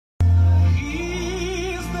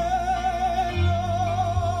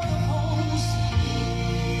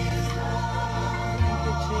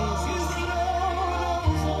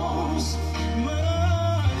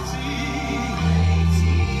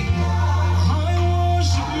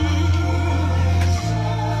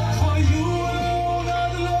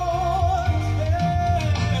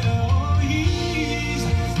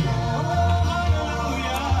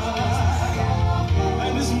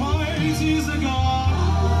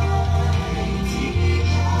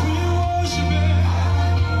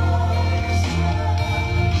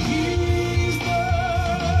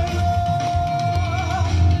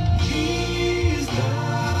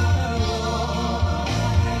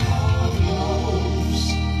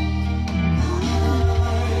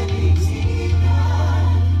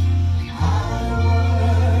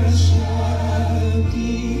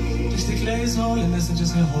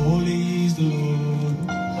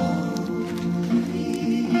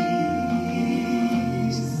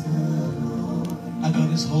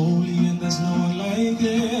God is holy and there's no one like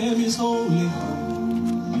him. He's holy.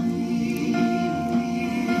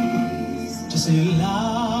 Just say,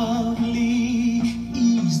 lovely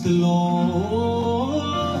is the Lord.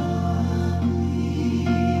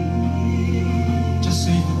 Just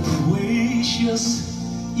say, gracious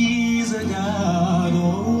is a God.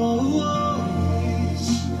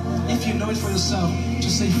 If you know it for yourself,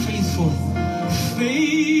 just say, faithful.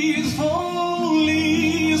 Faithful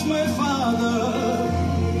is my Father.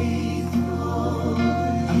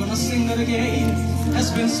 I'm gonna sing that again.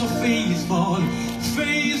 Has been so faithful.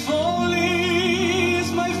 Faithful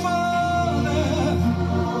is my Father.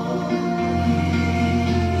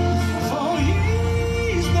 For He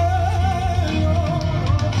is the Lord.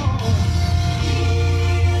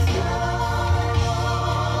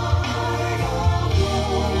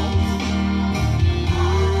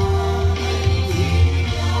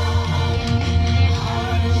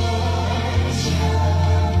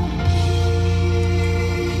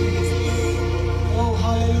 Oh,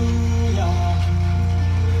 hallelujah.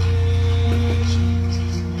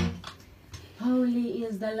 Holy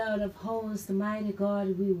is the Lord of hosts, mighty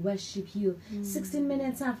God, we worship you. 16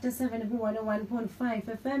 minutes after 7, 101.5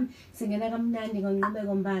 FM. Singena kamnandi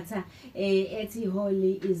ngongqubeko mbatha. Ethi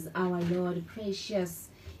holy is our Lord, precious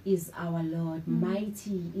is our Lord,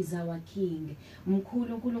 mighty is our King.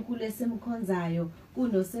 Mkhulu uNkulunkulu esimkhonzayo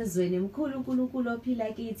kunosezweni, mkhulu uNkulunkulu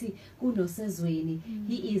ophila kithi kunosezweni.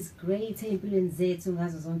 He is great empilweni zethu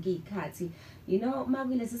ngazo zonke izikhathi. You know,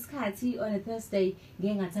 makulesi sikhathi on a Thursday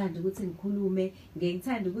ngingathanda ukuthi ngikhulume,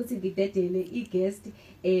 ngithanda ukuthi ngidedele i-guest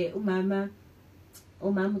umama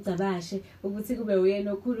uCabashe ukuthi kube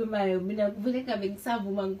uyena okhulumayo. Mina kuvele ngabe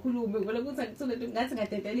ngisavuma ngikhulume ngoba ukuthi akuthule ngathi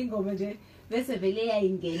ngadedela ingoma nje bese vele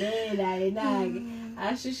yayingelela yena-ke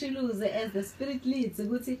ashishuluze as the spirit leads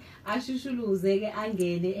ukuthi ashishuluze ke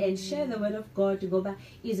angene and share the word of God ngoba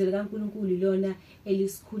izwi likaNkulunkulu ilona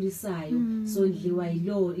elisikhulisayo. Sondliwa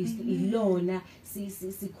ilona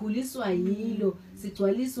sikhuliswa yilo,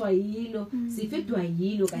 sigcwaliswa yilo, sifidwa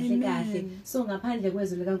yilo kahle kahle. So ngaphandle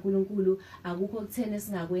kwezwi likaNkulunkulu akukho kuthena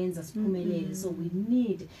singakwenza siphumelele. So we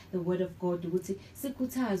need the word of God ukuthi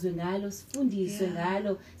sikhuthazwe ngalo, sifundiswe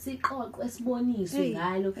ngalo, siqoqwe siboniswe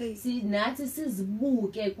ngalo, nathi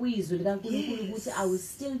sizibuke kwizwi likaNkulunkulu ukuthi I was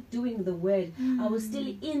still doing the word, I was still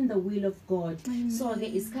in the will of God. So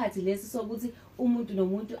ke isikhathi lesi sokuthi umuntu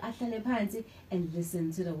nomuntu ahlale phansi and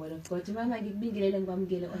listen to the word of God. Mama ngikubingelele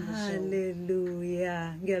ngikwamukele on the show.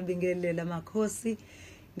 Hallelujah. Ngiyabingelela makhosi.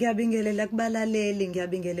 Ngiyabingelela kubalaleli,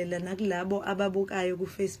 ngiyabingelela nakulabo ababukayo ku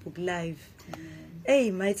Facebook live.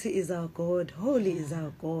 Hey, mighty is our God, holy is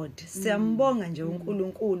our God. Siyambonga nje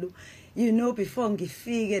uNkulunkulu. You know, before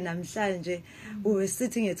ngifike namhlanje we were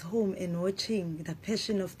sitting at home and watching the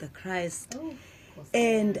Passion of the Christ.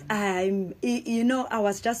 And I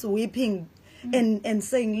was just weeping and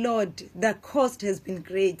saying, Lord, the cost has been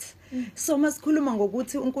great. So masikhuluma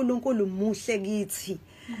ngokuthi uNkulunkulu muhle kithi.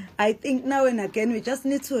 I think now and again we just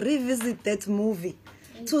need to revisit that movie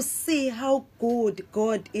to see how good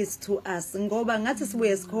God is to us. Ngoba ngathi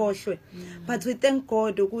sibuye sikhohlwe, but we thank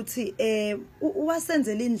God ukuthi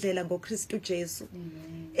wasenzela indlela ngoKristu Jesu.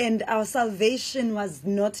 And our salvation was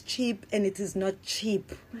not cheap and it is not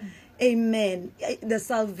cheap. Amen. The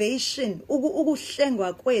salvation,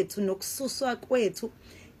 ukuhlengwa kwethu nokususwa kwethu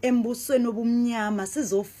embusweni obumnyama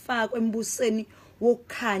sizofakwa embusweni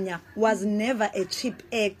wokukhanya was never a cheap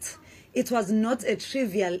act. It was not a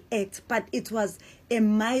trivial act, but it was a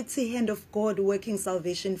mighty hand of God working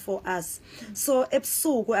salvation for us. So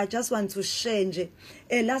ebusuku I just want to share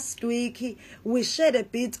last week we shared a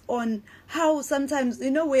bit on how sometimes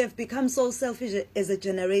we have become so selfish as a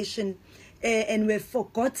generation. And we've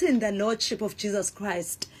forgotten the lordship of Jesus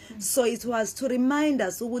Christ. So it was to remind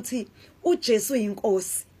us ukuthi uJesu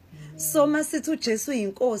inkosi. So masithi uJesu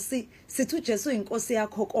inkosi, sithi uJesu inkosi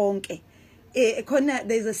yakho konke.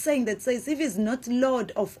 There's a saying that says if he's not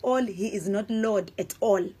Lord of all, he is not Lord at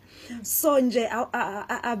all. So nje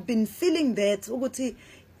I've been feeling that ukuthi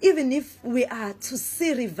even if we are to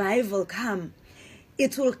see revival come,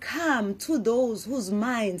 it will come to those whose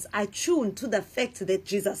minds are tuned to the fact that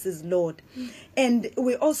Jesus is Lord. And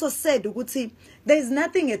we also said, there is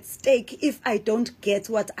nothing at stake if I don't get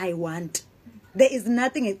what I want. There is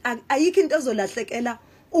nothing. Ayikho into ezolahlekela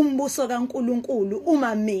umbuso kaNkulunkulu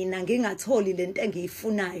uma mina ngingatholi lento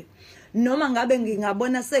engiyifunayo. noma ngabe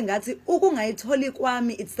ngingabona sengathi ukungayitholi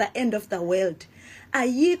kwami it's the end of the world.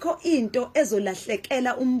 Ayikho into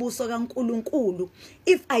ezolahlekela umbuso kaNkulunkulu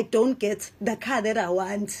if I don't get the car that I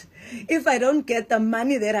want, if I don't get the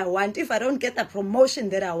money that I want, if I don't get the promotion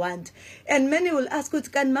that I want. And many will ask ukuthi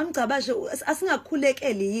kanti mamgcabashe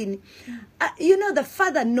asingakhulekeli yini? You know, the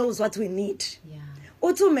Father knows what we need. Yeah.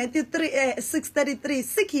 Uthi Matthew 6:33,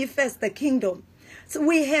 seek ye first the kingdom. So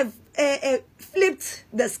we have flipped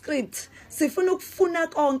the script. Sifuna ukufuna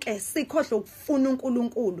konke sikhohle ukufuna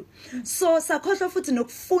uNkulunkulu. So sakhohle futhi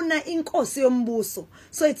nokufuna inkosi yombuso.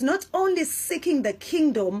 So it's not only seeking the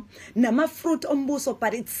kingdom nama fruit ombuso,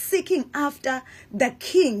 but it's seeking after the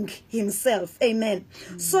king himself. Amen.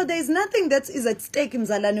 So there is nothing that is at stake,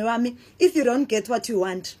 mzalwane wami, if you don't get what you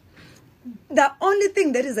want. The only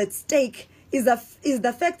thing that is at stake is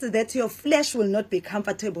the fact that your flesh will not be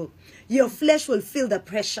comfortable. Your flesh will feel the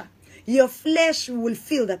pressure. Your flesh will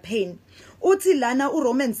feel the pain. Uthi lana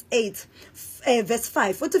Romans 8 verse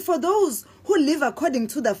 5. Uthi for those who live according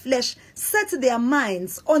to the flesh set their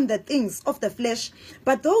minds on the things of the flesh,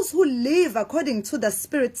 but those who live according to the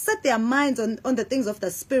spirit set their minds on the things of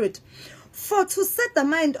the spirit. For to set the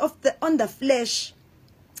mind on the flesh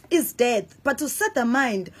is death, but to set the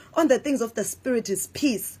mind on the things of the spirit is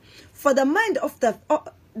peace. For the mind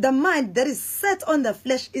that is set on the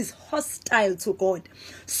flesh is hostile to God.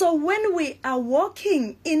 So when we are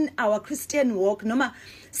walking in our Christian walk, noma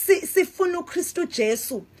sifuna Christu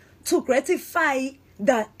Jesu to gratify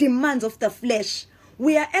the demands of the flesh,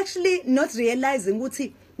 we are actually not realizing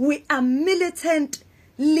ukuthi we are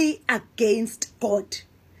militantly against God.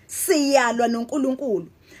 Siyalwa noNkulunkulu.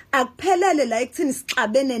 Akuphelele la ekuthini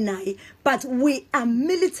sixabene naye, but we are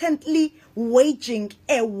militantly waging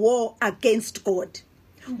a war against God.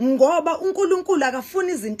 Ngoba uNkulunkulu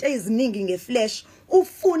akafuna izinto eziningi ngeflesh,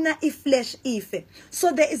 ufuna iflesh ife.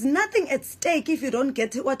 So there is nothing at stake if you don't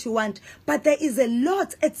get what you want, but there is a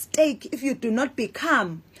lot at stake if you do not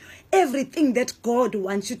become everything that God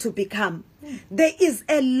wants you to become. There is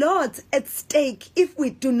a lot at stake if we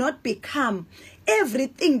do not become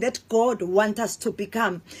everything that God wants us to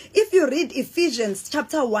become. If you read Ephesians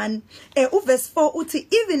chapter 1, verse 4, uthi,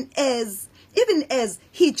 even as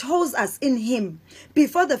he chose us in him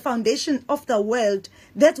before the foundation of the world,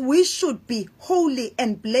 that we should be holy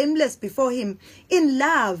and blameless before him. In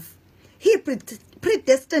love, he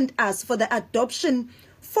predestined us for the adoption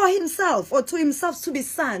for himself or to himself to be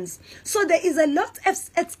sons. So there is a lot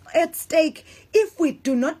at stake if we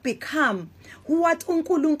do not become what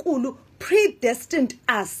uNkulunkulu predestined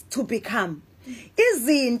us to become.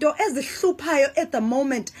 Izinto ezihluphayo at the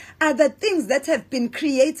moment are the things that have been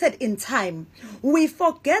created in time. We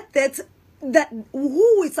forget that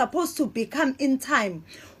who we're supposed to become in time,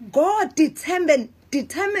 God determined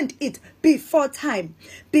it before time.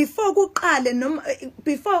 Before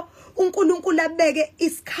uNkulunkulu abeke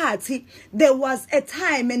isikhathi, there was a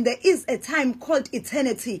time and there is a time called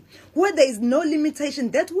eternity where there is no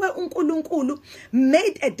limitation. That's where uNkulunkulu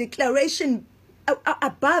made a declaration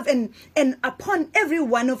above and upon every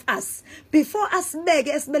one of us. Before us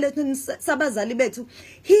sabazali bethu,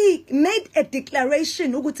 he made a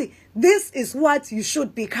declaration ukuthi this is what you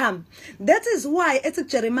should become. That is why at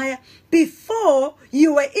Jeremiah, before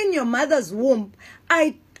you were in your mother's womb,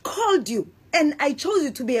 I called you and I chose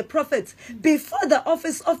you to be a prophet. Before the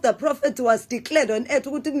office of the prophet was declared on earth,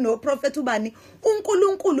 no prophet ubani,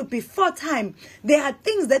 uNkulunkulu before time, there are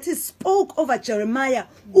things that he spoke over Jeremiah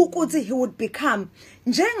ukuthi he would become.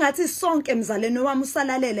 Njengathi sonke mzalwane wami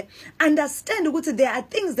usalalele, understand ukuthi there are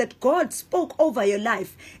things that God spoke over your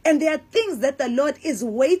life and there are things that the Lord is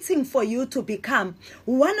waiting for you to become.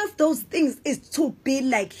 One of those things is to be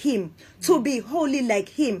like him, to be holy like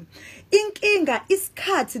him. Inkinga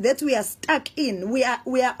isikhathi that we are stuck in, we are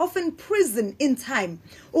often prisoned in time.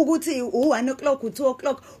 Ukuthi 1 o'clock or 2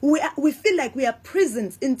 o'clock, we feel like we are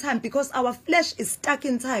prisoned in time because our flesh is stuck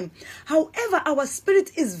in time. However, our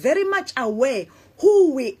spirit is very much aware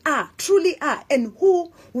who we are, truly are, and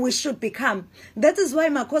who we should become. That is why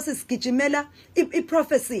Makhosi sigijimela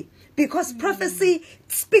prophecy, because prophecy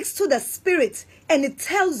speaks to the spirit and it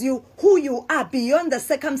tells you who you are beyond the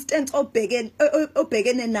circumstance of begin.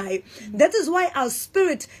 That is why our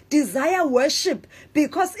spirit desire worship,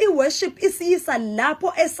 because worship is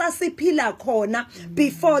lapo esasiphila khona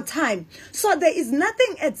before time. So there is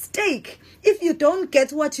nothing at stake if you don't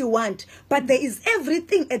get what you want, but there is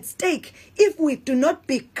everything at stake if we do not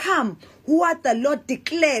become what the Lord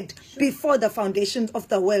declared before the foundations of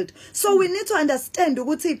the world. So we need to understand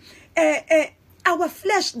ukuthi our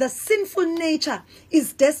flesh, the sinful nature,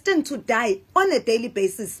 is destined to die on a daily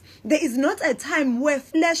basis. There is not a time where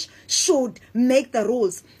flesh should make the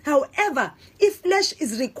rules. However, if flesh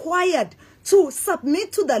is required to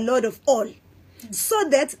submit to the Lord of all, so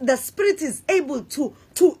that the spirit is able to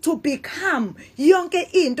become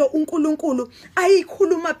yonke into uNkulunkulu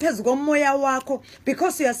ayikhuluma phezu komoya wakho,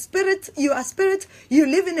 because you are spirit, you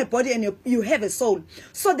live in a body and you have a soul.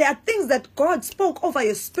 So there are things that God spoke over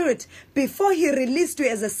your spirit before he released you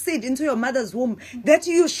as a seed into your mother's womb that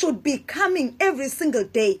you should be coming every single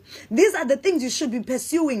day. These are the things you should be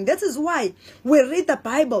pursuing. That is why we read the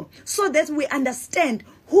Bible, so that we understand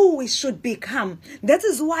who we should become. That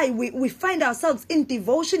is why we find ourselves in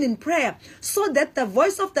devotion, in prayer, so that the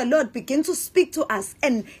voice of the Lord begins to speak to us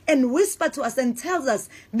and whisper to us and tells us,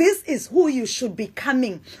 this is who you should be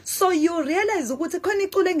becoming. So you realize,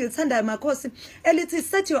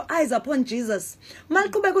 set your eyes upon Jesus.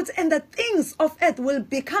 And the things of earth will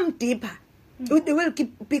become deeper. They will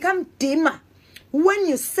become dimmer when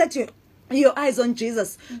you set your eyes on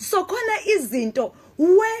Jesus. So kona izinto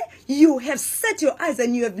where you have set your eyes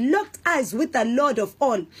and you have locked eyes with the Lord of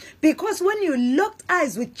all. Because when you locked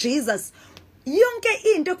eyes with Jesus,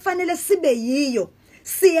 yonke into kufanele sibe yiyo.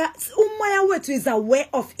 Umoya wethu is aware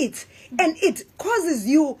of it, and it causes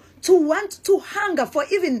you to want to hunger for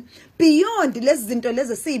even beyond lezi zinto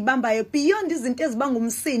lezi siyibambayo, beyond izinto ezibanga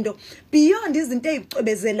umsindo, beyond izinto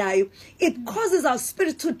ezicwebezelayo. It causes our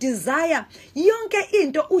spirit to desire yonke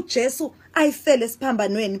into uJesu ayifele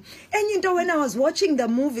esiphambanweni. Enye into, when I was watching the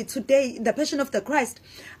movie today, The Passion of the Christ,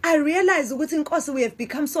 I realized ukuthi Nkosi, we have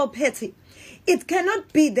become so petty. It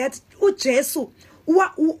cannot be that uJesu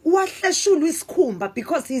wahleshulwa isikhumba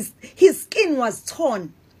because his skin was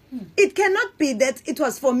torn. It cannot be that it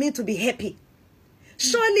was for me to be happy.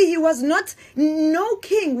 Surely he was not, no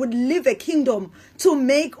king would live a kingdom to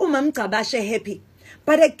make Umamgabashe happy.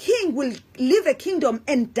 But a king will live a kingdom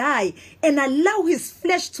and die and allow his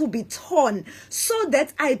flesh to be torn, so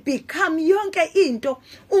that I become yonke into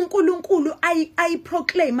uNkulunkulu I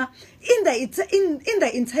proclaim in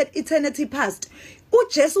the eternity past.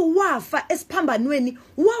 uJesu wafa esiphambanweni,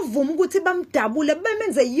 wavuma ukuthi bamdabule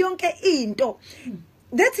bamenze yonke into.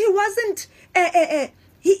 That he wasn't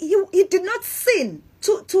he did not sin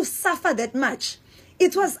to suffer that much.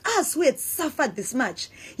 It was us who had suffered this much.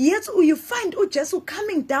 Yet you find uJesu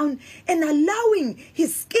coming down and allowing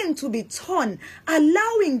his skin to be torn,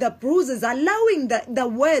 allowing the bruises, allowing the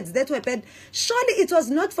words that were bad. Surely it was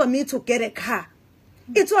not for me to get a car.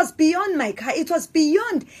 It was beyond my car. It was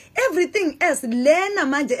beyond everything else.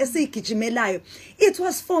 It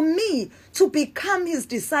was for me to become his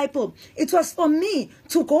disciple. It was for me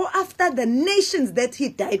to go after the nations that he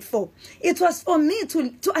died for. It was for me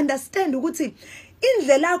to understand ukuthi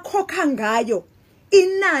indlela akhokha ngayo,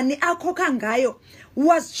 inani akhokha ngayo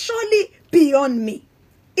was surely beyond me.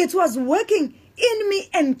 It was working in me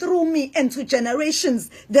and through me and to generations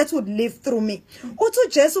that would live through me. Uthi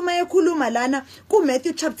Jesu mayekhuluma lana ku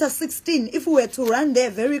Matthew chapter 16, if we were to run there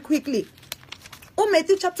very quickly.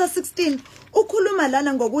 Matthew chapter 16 ukhuluma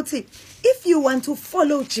lana ngokuthi, if you want to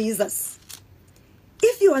follow Jesus,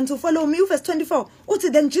 if you want to follow me, verse 24,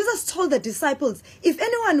 uthi, then Jesus told the disciples, if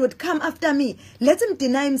anyone would come after me, let him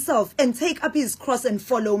deny himself and take up his cross and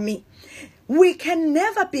follow me. We can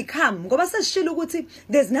never become,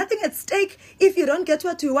 there's nothing at stake if you don't get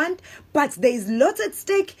what you want, but there is lots at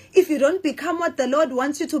stake if you don't become what the Lord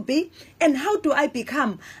wants you to be. And how do I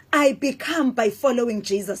become? I become by following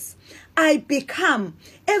Jesus. I become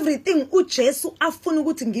everything uJesu afuna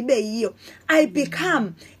ukuthi ngibe yiyo. I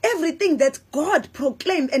become everything that God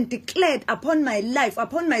proclaimed and declared upon my life,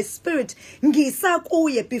 upon my spirit.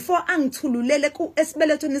 Ngisakuye before angithululele ku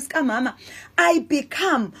esibelethweni sikamama. I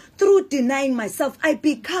become through denying myself. I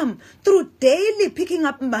become through daily picking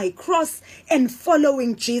up my cross and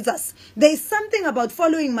following Jesus. There is something about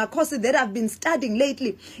following Makosi that I've been studying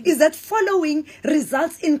lately, is that following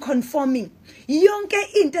results in conforming.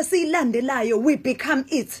 Yonke into esilandelayo, we become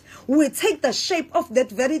it. We take the shape of that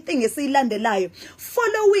very thing esilandelayo.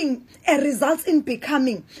 Following results in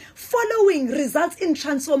becoming. Following results in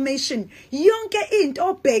transformation. Yonke into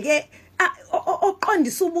obheke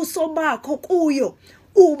oqondisa ubuso bakho kuyo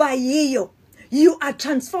uba yiyo. You are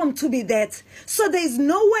transformed to be that. So there is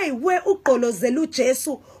no way where uqolozela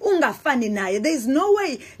uJesu ungafani naye. There is no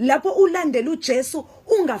way lapho ulandela uJesu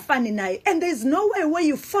ungafani naye. And there is no way where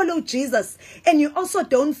you follow Jesus and you also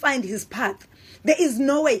don't find his path. There is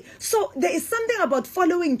no way. So there is something about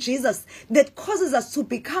following Jesus that causes us to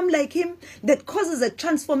become like him, that causes a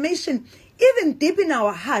transformation even deep in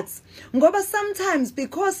our hearts. Ngoba sometimes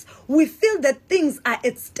because we feel that things are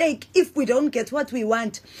at stake if we don't get what we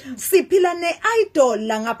want. Siphila ne-idol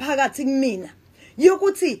la ngaphakathi kumina.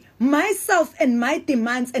 Yokuthi myself and my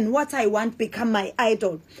demands and what I want become my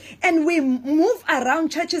idol. And we move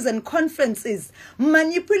around churches and conferences,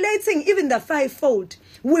 manipulating even the fivefold.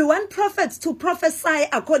 We want prophets to prophesy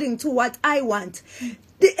according to what I want.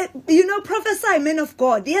 You know, prophesy, men of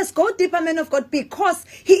God. Yes, go deeper, men of God, because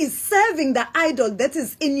he is serving the idol that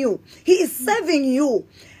is in you. He is serving you.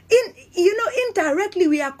 Indirectly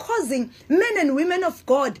we are causing men and women of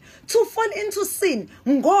God to fall into sin.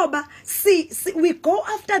 Ngoba, we go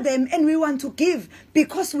after them and we want to give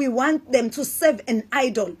because we want them to serve an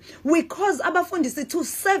idol. We cause abafundisi to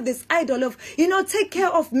serve this idol of, take care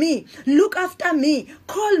of me, look after me,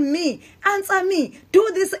 call me, answer me,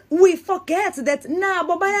 do this. We forget that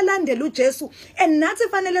nabo bayalandela uJesu and nathi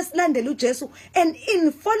fanele silandele uJesu, and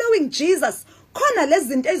in following Jesus khona lezi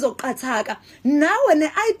zinto ezoqhathaka nawe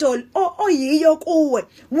ne-idol oyiyo kuwe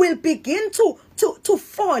will begin to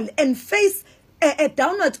fall and face a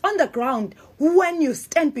downward on the ground when you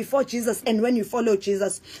stand before Jesus and when you follow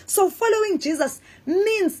Jesus. So following Jesus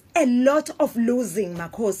means a lot of losing,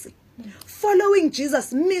 Makhosi. Following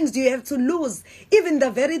Jesus means you have to lose even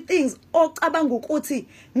the very things ocabanga ukuthi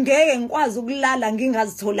ngeke ngikwazi ukulala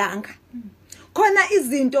ngingazitholanga. Khona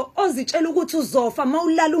izinto ozitshela ukuthi uzofa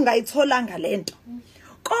mawulala ungayitholanga lento.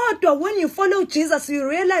 Kodwa when you follow Jesus you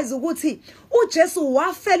realize ukuthi uJesu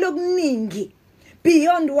wafela okuningi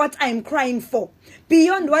beyond what I'm crying for,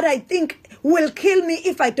 beyond what I think will kill me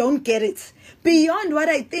if I don't get it, beyond what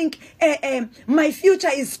I think my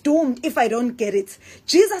future is doomed if I don't get it.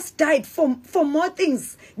 Jesus died for more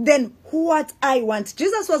things than what I want.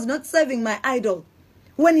 Jesus was not serving my idol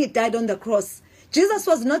when he died on the cross. Jesus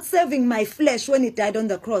was not serving my flesh when he died on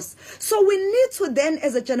the cross. So we need to then,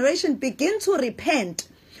 as a generation, begin to repent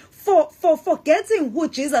for forgetting who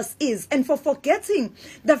Jesus is and for forgetting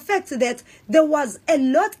the fact that there was a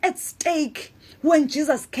lot at stake when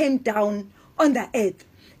Jesus came down on the earth.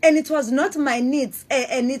 And it was not my needs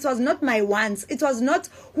and it was not my wants. It was not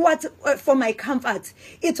what for my comfort.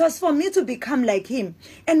 It was for me to become like him.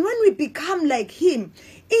 And when we become like him,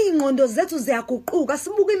 ingqondo zethu ziyaguquka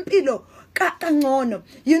sibuka impilo kangcono.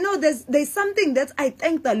 There's something that I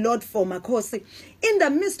thank the Lord for, Makhosi. In the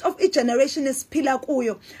midst of each generation esiphila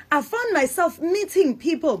kuyo, I found myself meeting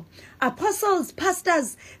people, apostles,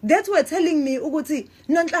 pastors, that were telling me ukuthi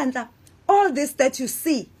Nonhlanhla, all this that you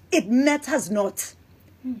see, it matters not.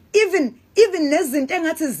 Even nezinto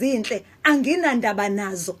engathi zinhle anginandaba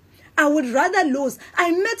nazo. I would rather lose.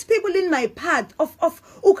 I met people in my path of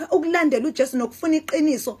ukulandela uJesu nokufuna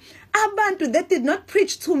iqiniso, abantu that did not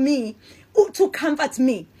preach to me to comfort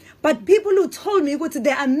me, but people who told me that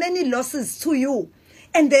there are many losses to you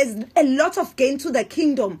and there's a lot of gain to the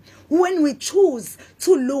kingdom when we choose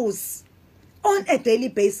to lose on a daily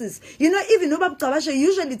basis. Even Obab Tabasha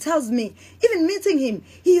usually tells me, even meeting him,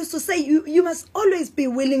 he used to say, you must always be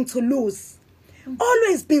willing to lose.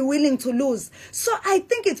 Always be willing to lose. So I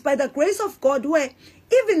think it's by the grace of God where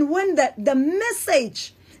even when the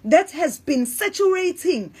message that has been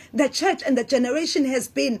saturating the church and the generation has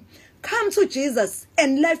been, come to Jesus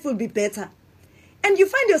and life will be better. And you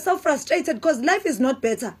find yourself frustrated because life is not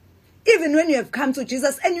better. Even when you have come to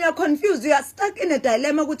Jesus and you are confused, you are stuck in a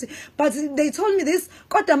dilemma. But they told me this,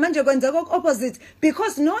 kodwa manje kwenzeka opposite,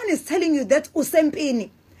 because no one is telling you that usempini.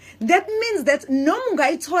 That means that no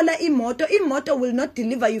ungayithola imoto will not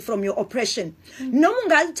deliver you from your oppression. No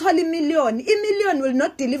ungayithola million will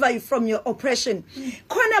not deliver you from your oppression.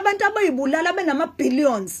 Khona abantu abayibulala benama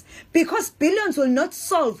billions, because billions will not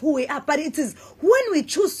solve who we are. But it is when we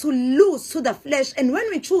choose to lose to the flesh and when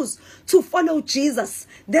we choose to follow Jesus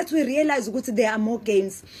that we realize that there are more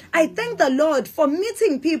gains. I thank the Lord for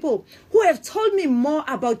meeting people who have told me more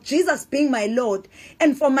about Jesus being my Lord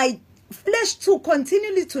and for my flesh to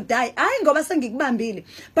continually to die.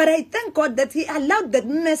 But I thank God that he allowed that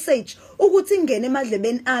message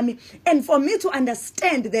and for me to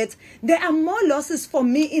understand that there are more losses for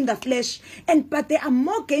me in the flesh but there are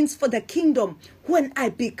more gains for the kingdom when I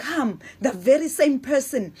become the very same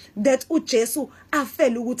person that uJesu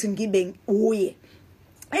afela ukuthi ngibe uye.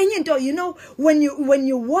 And when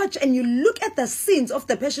you watch and you look at the scenes of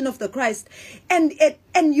the Passion of the Christ, and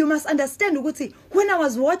you must understand, when I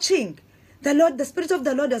was watching, the Spirit of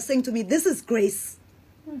the Lord was saying to me, this is grace.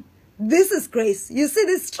 This is grace. You see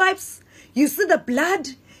these stripes? You see the blood?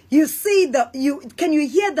 You see can you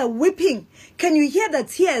hear the weeping? Can you hear the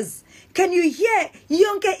tears? Can you hear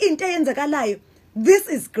yonke into eyenzakalayo? This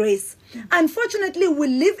is grace. Unfortunately, we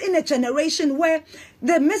live in a generation where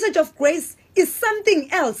the message of grace is something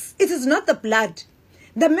else. It is not the blood.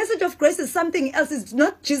 The message of grace is something else. It's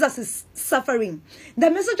not Jesus' suffering. The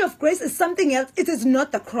message of grace is something else. It is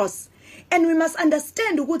not the cross. And we must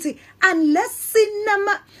understand ukuthi unless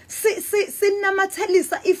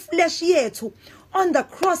sinamathellisa iflesh yethu on the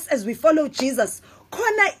cross as we follow Jesus,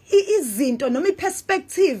 khona izinto noma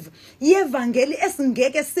perspective yevangeli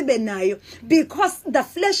esingeke sibe nayo, because the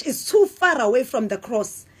flesh is too far away from the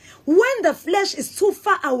cross. When the flesh is too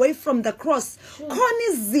far away from the cross, khona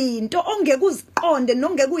izinto ongeke uziqonde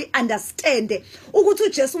nongeke uyiunderstand ukuthi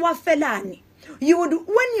uJesu wafelani. You would,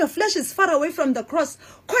 when your flesh is far away from the cross,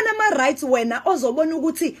 khona ma rights wena ozobona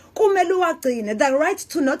ukuthi kumele uwagcine, the right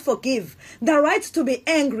to not forgive, the right to be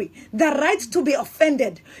angry, the right to be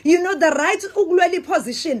offended, you know, the right ukulwela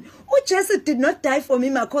position. uJesu did not die for me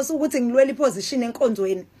because ukuthi ngilwela position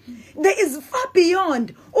enkonzweni. There is far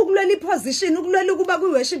beyond ukulwela position, ukulwela ukuba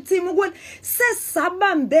ku worship team, ukuthi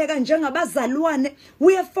sesabambeka njengabazalwane.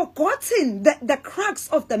 We have forgotten the crux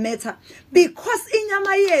of the matter, because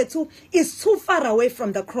inyama yethu is too far away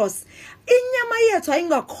from the cross. Inyama yethu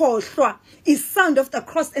ayingakhohlwa is sound of the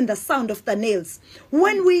cross and the sound of the nails.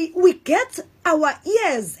 When we get our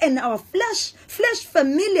ears and our flesh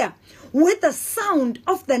familiar with the sound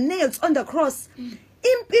of the nails on the cross,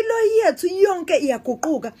 impilo yethu yonke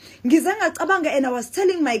iyaguquka. Ngize ngacabanga, and I was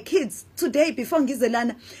telling my kids today before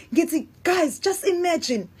ngizelana, ngithi guys, just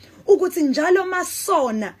imagine ukuthi njalo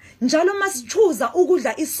masona, njalo masichuza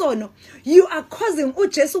ukudla isono, you are causing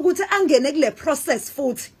uJesu ukuthi angene kule process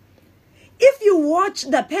futhi. If you watch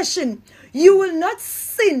the Passion, you will not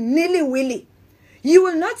sin nilly-willy. You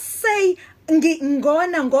will not say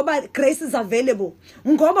ngona ngoba grace is available.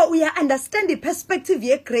 Ngoba uya understand the perspective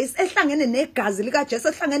ye grace ehlangene negazi lika Jesu,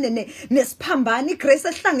 ehlangene nesiphambani, grace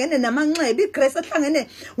ehlangene namanxeba, grace ehlangene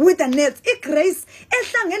with the nails, grace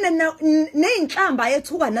ehlangene neinhlamba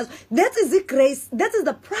yethuka nazo. That is the grace. That is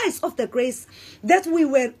the price of the grace that we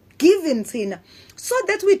were given, Tina, so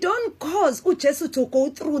that we don't cause uJesu to go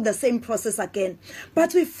through the same process again.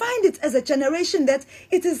 But we find it as a generation that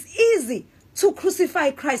it is easy to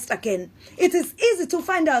crucify Christ again. It is easy to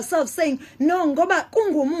find ourselves saying, no, ngoba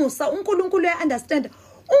kungumusa, uNkulunkulu understand.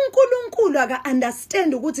 uNkulunkulu aka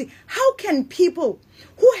understand ukuthi how can people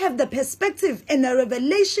who have the perspective and a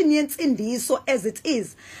revelation yensindiso as it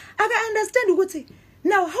is, aka understand ukuthi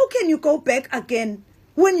now how can you go back again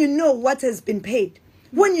when you know what has been paid?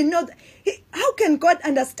 When you know, how can God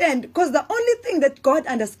understand? Because the only thing that God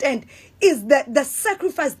understands is the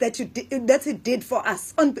sacrifice that He did for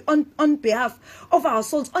us on behalf of our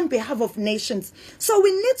souls, on behalf of nations. So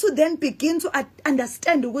we need to then begin to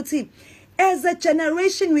understand, as a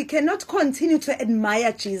generation, we cannot continue to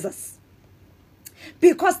admire Jesus,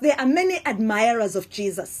 because there are many admirers of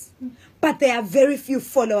Jesus, but there are very few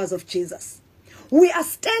followers of Jesus. We are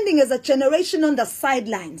standing as a generation on the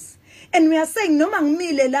sidelines. And we are saying, noma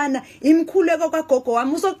ngimile lana imkhuleko kagogo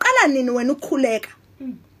wami uzoqala nini wena ukukhuleka?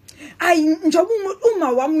 Ay njoba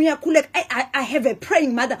uma wami uyakhuleka, I have a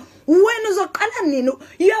praying mother. Wena uzoqala nini?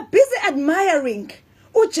 You are busy admiring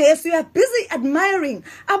uJesu, you are busy admiring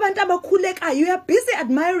abantu abakhulekayo, you are busy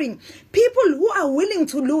admiring people who are willing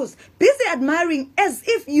to lose, busy admiring as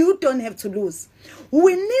if you don't have to lose.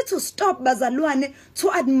 We need to stop, bazalwane,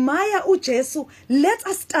 to admire uJesu. Let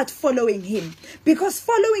us start following him, because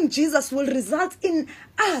following Jesus will result in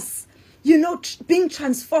us, being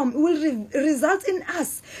transformed, will result in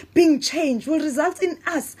us being changed, will result in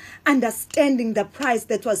us understanding the price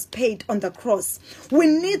that was paid on the cross. We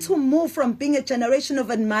need to move from being a generation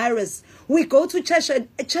of admirers. We go to church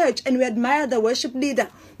and we admire the worship leader.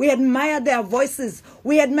 We admire their voices.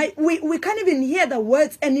 We can't even hear the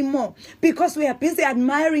words anymore, because we are busy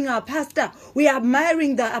admiring our pastor. We are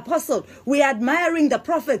admiring the apostle. We are admiring the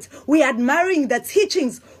prophet. We are admiring the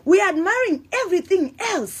teachings. We are admiring everything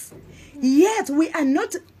else. Yet we are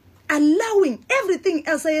not allowing everything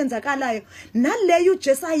else ayenzakalayo naleyo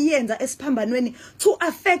Jesu ayenza esiphambanweni to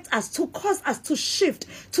affect us, to cause us to shift,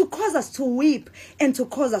 to cause us to weep, and to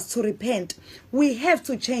cause us to repent. We have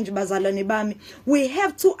to change, bazalwane bami. We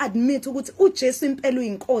have to admit ukuthi uJesu impela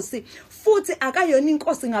uyinkosi, futhi akayona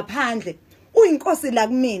inkosi ngaphandle, uyinkosi la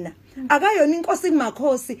kumina. Akayona inkosi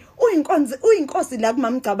kumakhosi, uyinkosi la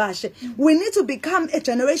kumamgcabashe. We need to become a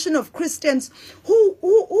generation of Christians who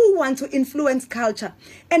want to influence culture.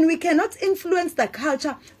 And we cannot influence the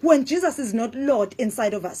culture when Jesus is not Lord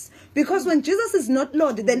inside of us. Because when Jesus is not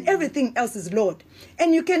Lord, then everything else is Lord.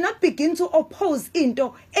 And you cannot begin to oppose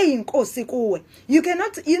into eyinkosi kuwe. You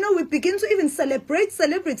cannot, we begin to even celebrate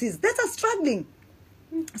celebrities that are struggling.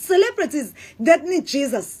 Celebrities that need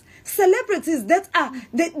Jesus. Celebrities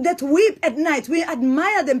that weep at night. We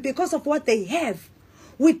admire them because of what they have.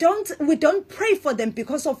 We don't pray for them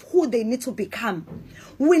because of who they need to become.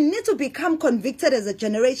 We need to become convicted as a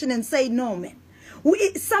generation and say, no, man.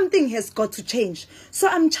 Something has got to change. So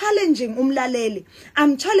I'm challenging umlaleli.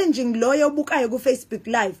 I'm challenging lawyer bukayo ku Facebook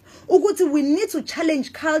Live. Ukuthi we need to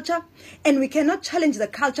challenge culture, and we cannot challenge the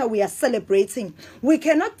culture we are celebrating. We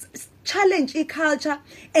cannot challenge a culture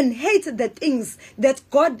and hate the things that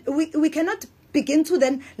God, we cannot begin to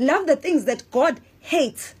then love the things that God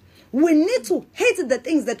hates. We need to hate the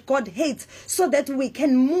things that God hates so that we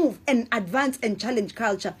can move and advance and challenge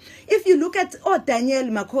culture. If you look at Daniel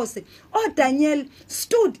Makhosi, Daniel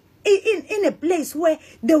stood in a place where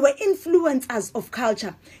they were influencers of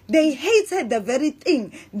culture. They hated the very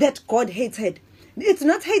thing that God hated. It's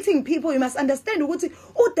not hating people. You must understand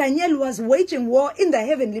what Daniel was waging war in the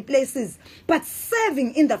heavenly places, but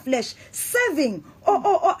serving in the flesh, serving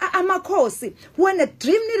amakhosi. When a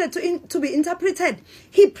dream needed to be interpreted,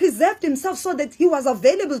 he preserved himself so that he was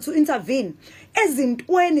available to intervene, as in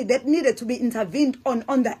 20 that needed to be intervened on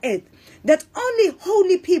the earth. That only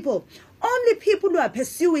holy people, only people who are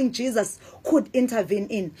pursuing Jesus could intervene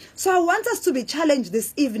in. So I want us to be challenged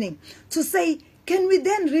this evening to say, can we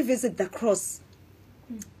then revisit the cross?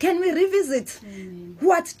 Can we revisit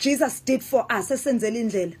what Jesus did for us?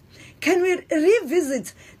 Can we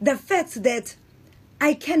revisit the fact that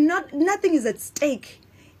nothing is at stake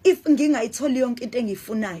if ngingayitholi yonke into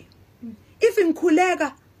engiyifunayo? If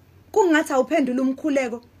imkhuleka kungathi awuphendula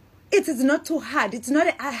umkhuleko, it is not too hard. It's not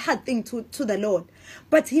a hard thing to the Lord.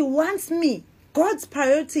 But he wants me. God's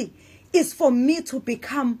priority is for me to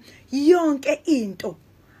become yonke into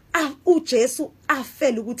uJesu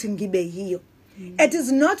afela ukuthi ngibe yiyo. It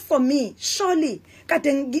is not for me, surely.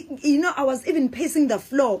 I was even pacing the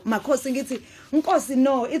floor. Nkosi,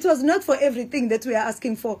 no, it was not for everything that we are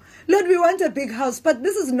asking for. Lord, we want a big house, but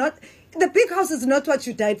this is not, the big house is not what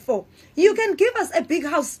you died for. You can give us a big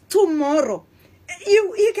house tomorrow.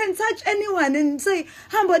 You can touch anyone and say,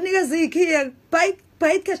 buy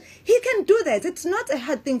it cash. He can do that. It's not a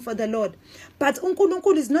hard thing for the Lord. But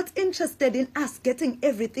uNkulunkulu is not interested in us getting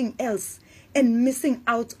everything else and missing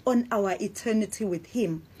out on our eternity with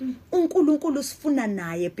him. uNkulunkulu usifuna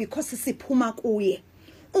naye because siphuma kuye.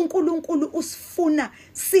 uNkulunkulu usifuna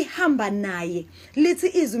sihamba naye. Lithi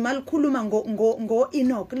izwi malikhuluma ngo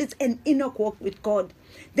Enoch. Lithi an Enoch walked with God.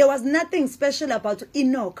 There was nothing special about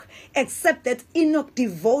Enoch except that Enoch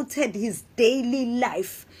devoted his daily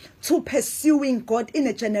life to pursuing God in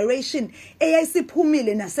a generation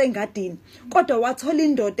eyayisiphumile nasengadini. Kodwa wathola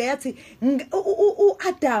indoda yathi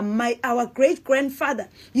Adam, our great grandfather,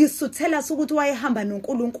 used to tell us ukuthi wayehamba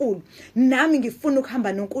noNkulunkulu. Nami ngifuna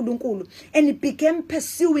ukuhamba noNkulunkulu. And he began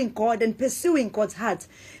pursuing God and pursuing God's heart.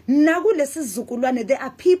 Nakulesizukulwane, there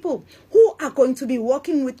are people who are going to be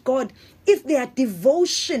walking with God if their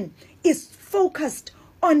devotion is focused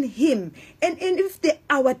on him, and if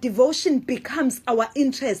our devotion becomes our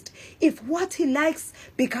interest, if what he likes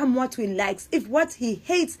become what we likes, if what he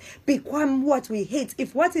hates become what we hate,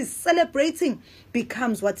 if what he's celebrating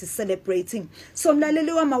becomes what he's celebrating. So mlaleli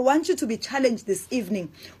wami, I want you to be challenged this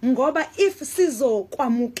evening. Ngoba if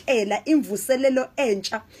sizokwamukela imvuselelo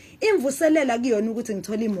entsha, imvuselela kuyona ukuthi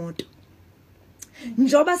ngithola imoto.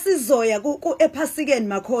 Njoba sizoya ephasikeni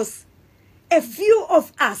Makhosi, a few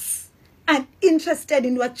of us are interested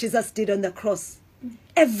in what Jesus did on the cross.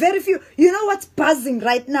 A very few. You know what's buzzing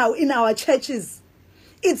right now in our churches?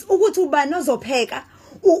 It's ukuthi ubani ozopheka,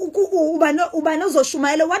 ubani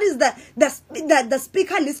ozoshumayela. What is the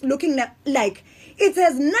speaker list looking like? It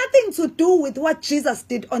has nothing to do with what Jesus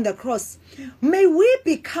did on the cross. May we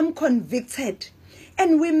become convicted,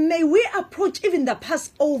 and may we approach even the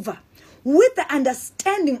Passover with the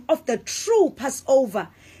understanding of the true Passover,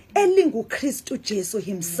 elingu Kristu Jesu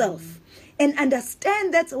himself. And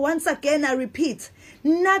understand that, once again, I repeat,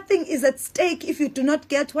 nothing is at stake if you do not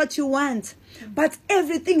get what you want. But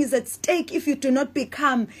everything is at stake if you do not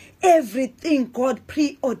become everything God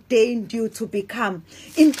preordained you to become.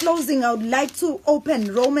 In closing, I would like to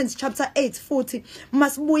open Romans chapter 8:40.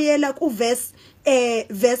 Masibuyela ku verse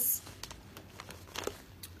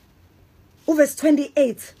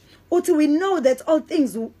 28. We know that all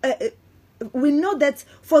things, we know that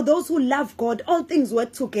for those who love God, all things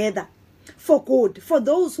work together for good, for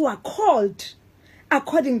those who are called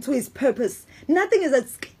according to his purpose. Nothing is at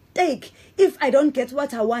stake if I don't get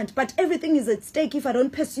what I want, but everything is at stake if I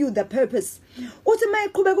don't pursue the purpose.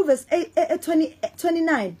 Verse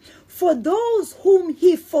 29. For those whom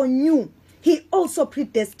he foreknew, he also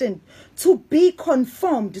predestined to be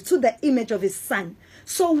conformed to the image of his son,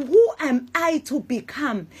 So who am I to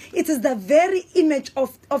become? It is the very image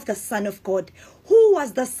of the Son of God. Who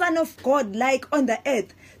was the Son of God like on the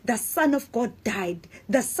earth? The Son of God died.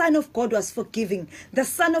 The Son of God was forgiving. The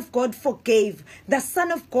Son of God forgave. The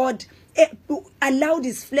Son of God allowed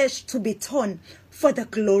his flesh to be torn for the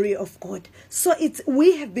glory of God. So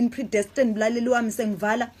we have been predestined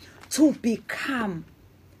to become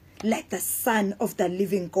like the Son of the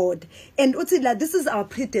living God. And this is our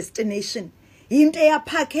predestination. Into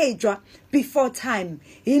eyaphakejwa before time,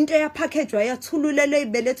 into eyaphakejwa yathululelwe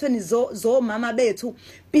ibelethweni zo mama bethu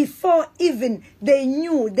before even they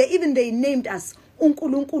knew, they named us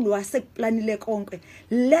uNkulunkulu wasekuplanile konke.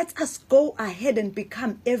 Let us go ahead and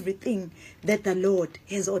become everything that the Lord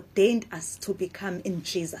has ordained us to become in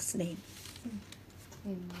Jesus' name.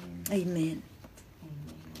 Amen.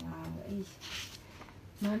 Wow.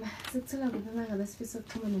 Mama, sikuthola kuphi mangabe sifisa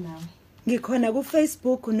ukuxhumana nawe? Ngikhona ku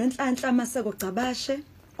Facebook uNonhlanhla Maseko Gcabashe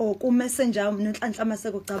or ku Messenger uNonhlanhla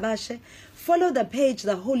Maseko Gcabashe. Follow the page,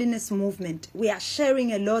 The Holiness Movement. We are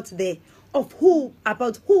sharing a lot there of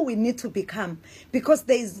about who we need to become, because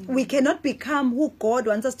we cannot become who God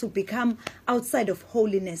wants us to become outside of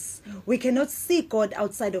holiness. We cannot see God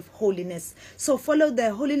outside of holiness. So follow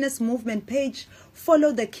the Holiness Movement page,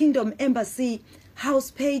 follow the Kingdom Embassy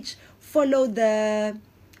house page, follow the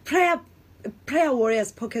Prayer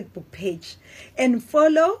Warriors Pocketbook page, and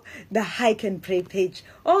follow the Hike and Pray page.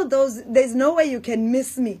 All those, there's no way you can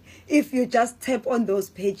miss me if you just tap on those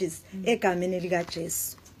pages. Egameni lika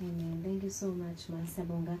Jesu. Amen. Thank you so much,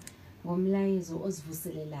 Masabonga. Ngomlayezo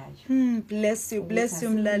osivuselelayo. Bless you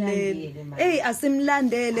mlaleli. Hey,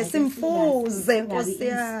 asimlandele simfuze Nkosi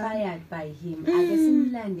yami. Inspired by him. Ake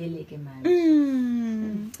simlandele ke manje.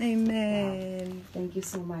 Amen. Wow. Thank you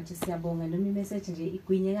so much. Siyabonga noma imessage nje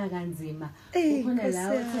igwinyeka kanzima. Ukhona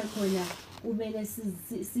la usekhona ubele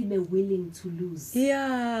sibe willing to lose.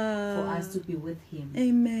 Yeah. For us to be with him.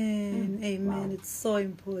 Amen. Amen. Wow. It's so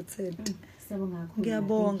important. Siyabonga kakhulu.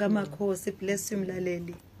 Ngiyabonga makhosi. Bless you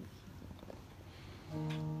mlaleli.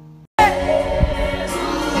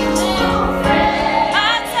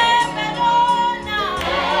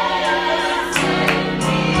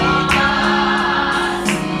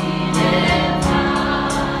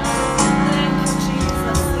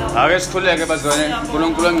 Ake sikhuleke bazwane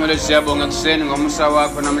uNkulunkulu ongcwele siyabonga kuseni ngomusa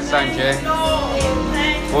wakho namhlanje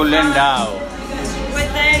kule ndawo.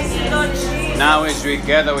 Now as we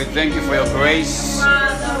gather we thank you for your grace.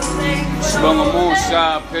 Sibonga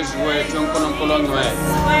umusa phezulu kwethu uNkulunkulu ongcwele.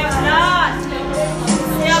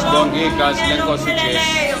 Sibonga igazi lenkosi Jesu.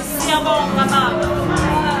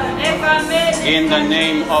 In the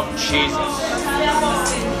name of Jesus.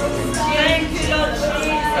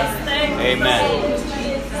 Amen.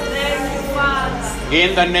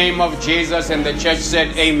 In the name of Jesus, and the church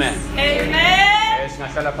said amen. Amen. Yes,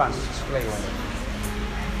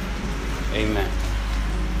 amen.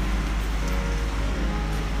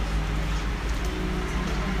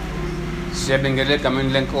 Siyabingelela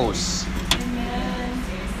egameni lenkosi.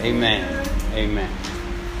 Amen. Amen.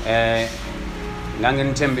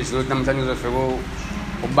 Nganginithembisa ukuthi namhlanje uzofika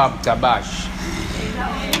uBab Gcabashe.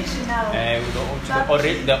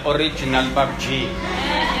 The original Bab G.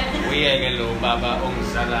 Uyeke lo baba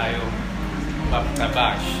ongizalayo Bab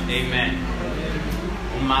Gcabashe. Amen.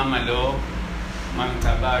 Umama lo Mama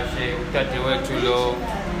Gcabashe, utata wethu lo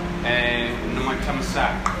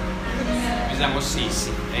nomathamsaka. Biza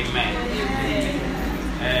ngosisi. Amen.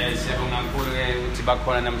 Siyabonga kakhulu ukuthi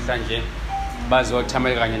bakhona namhlanje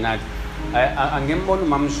bazothamela kanye nathi. Angimbona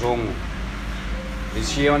uMamzungu. Is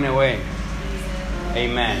she on her way?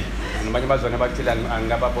 Amen. Nabanye bazwane bathila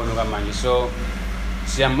angababona kamanje. So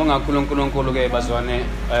siyambonga kakhulu uNkulunkulu ke bazwane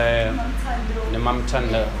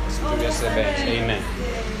nemamthanda sithuke sebenza.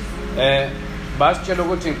 Amen. Basitshela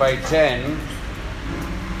ukuthi by 10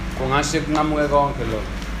 kungase kunqamuke konke lo.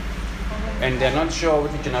 And they're not sure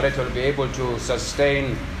which generator will be able to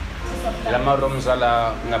sustain lama rooms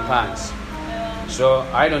ala ngaphansi. So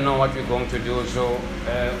I don't know what we're going to do. So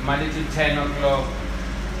my little 10 o'clock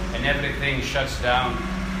and everything shuts down.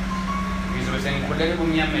 Ngizobe sengikhuleke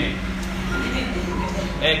kumnyameni.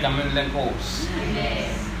 Egameni lenkosi.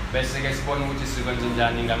 Bese ke sibona ukuthi sikwenze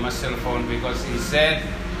njani ngama cell phone, because he said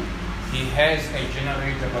he has a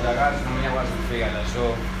generator but akazi noma uyakwazi ukufika la.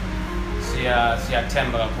 So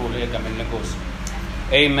siyathemba kakhulu egameni lenkosi.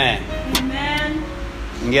 Amen. Amen.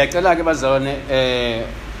 Ngiyacela ke bazalwane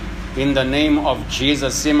in the name of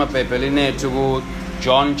Jesus sima bhebhelini ethu ku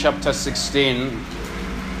John chapter 16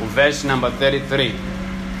 verse number 33.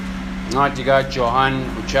 Ncwadi kaJohn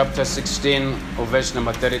chapter 16 verse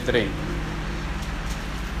number 33.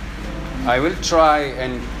 I will try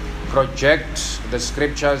and project the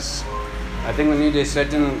scriptures. I think we need a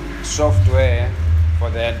certain software for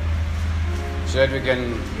that, so that we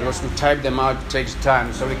can, because to type them out takes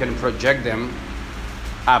time, so we can project them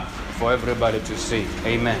up for everybody to see.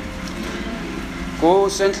 Amen.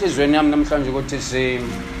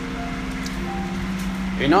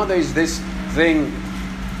 You know, there is this thing,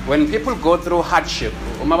 when people go through hardship,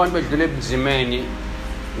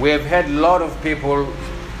 we have had a lot of people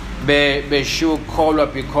be sure call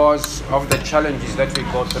because of the challenges that we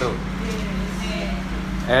go through.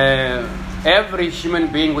 Every human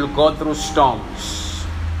being will go through storms.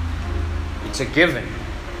 It's a given.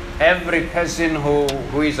 Every person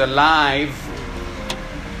who is alive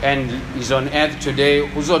and is on earth today,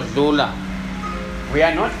 we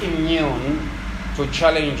are not immune to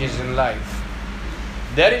challenges in life.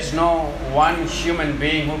 There is no one human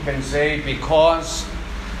being who can say, because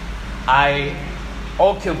I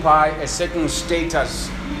occupy a certain status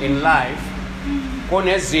in life,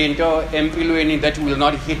 that will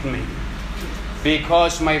not hit me.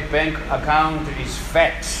 Because my bank account is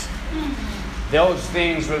fat, those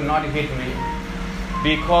things will not hit me.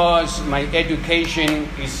 Because my education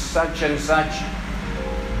is such and such,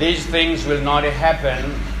 these things will not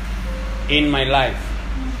happen in my life.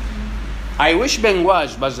 I wish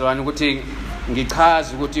bengwazi bazalwane ukuthi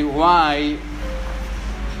ngichaze ukuthi why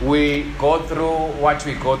we go through what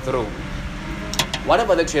we go through.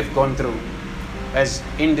 Whatever that you have gone through as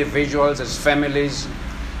individuals, as families,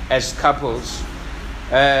 as couples,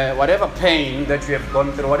 whatever pain that you have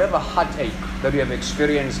gone through, whatever heartache that you have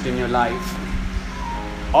experienced in your life,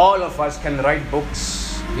 all of us can write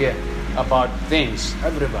books here about things,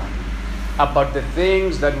 everybody, about the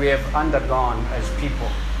things that we have undergone as people.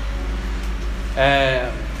 They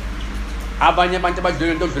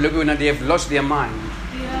have lost their mind.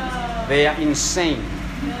 They are insane.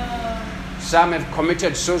 Some have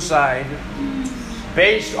committed suicide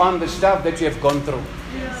based on the stuff that you have gone through.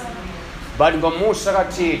 But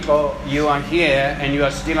you are here and you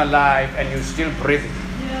are still alive and you're still breathing.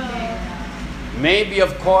 Maybe,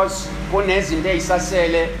 of course, from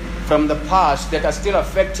the past that are still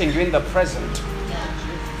affecting you in the present.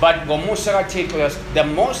 But the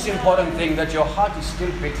most important thing, that your heart is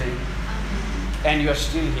still beating and you're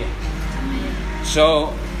still here.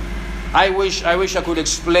 So I wish I could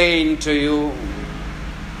explain to you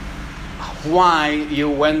why you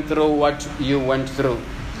went through what you went through.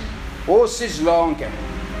 All the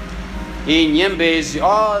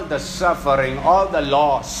suffering, all the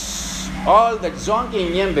loss, all the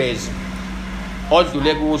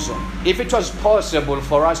if it was possible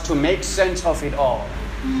for us to make sense of it all.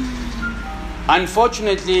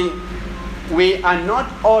 Unfortunately, we are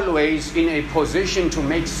not always in a position to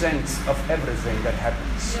make sense of everything that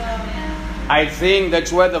happens. I think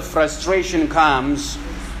that's where the frustration comes,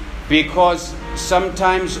 because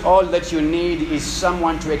sometimes all that you need is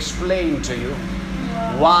someone to explain to you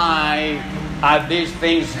why are these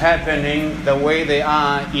things happening the way they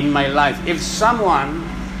are in my life. If someone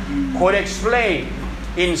could explain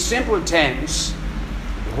in simple terms,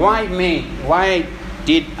 why me? Why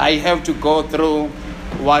did I have to go through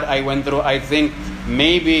what I went through? I think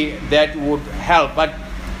maybe that would help. But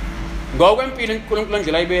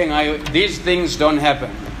these things don't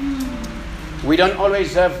happen. We don't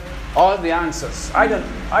always have all the answers. I don't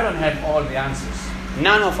have all the answers.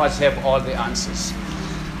 None of us have all the answers.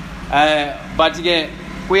 But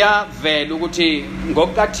we are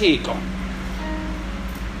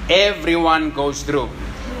everyone goes through.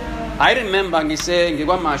 I remember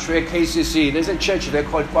KCC, there's a church there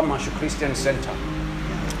called Kwamashu Christian Center.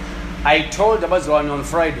 I told Abazwan on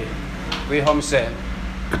Friday, we home said,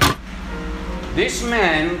 this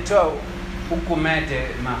man told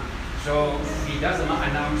Ukumete ma. So he does some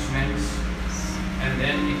announcements and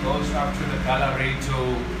then he goes up to the gallery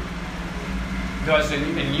there was a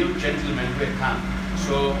new gentleman who had come.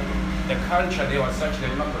 So the culture there was such, they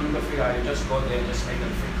were not going to figure out, you just go there and just make them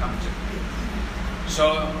feel comfortable.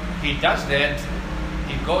 So he does that,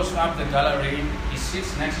 he goes up the gallery, he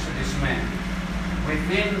sits next to this man.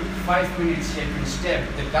 Within 5 minutes he had been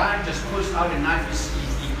stabbed. The guy just pulls out a knife,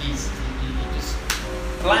 he just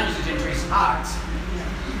plunges it into his heart.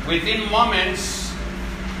 Within moments,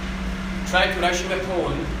 tried to rush him a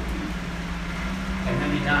pole, and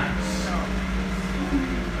then he dies.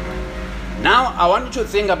 Now I want you to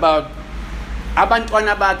think about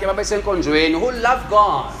abantwana bakhe babesenkonzweni who love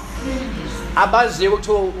God. Abazi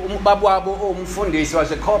ukuthi ubaba wabo umfundisi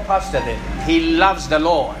was a co-pastor there. He loves the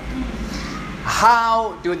Lord.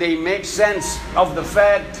 How do they make sense of the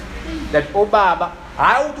fact that ubaba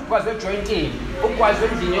how to kwazwe jointing, ukwazwe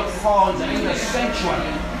endlini yokukhonza in the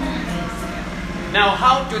sanctuary? Now,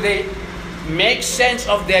 how do they make sense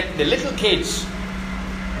of that? The little kids,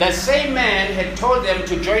 the same man had told them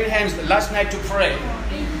to join hands last night to pray.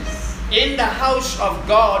 In the house of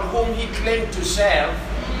God, whom he claimed to serve,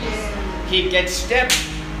 he gets stabbed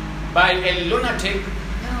by a lunatic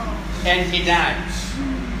and he dies.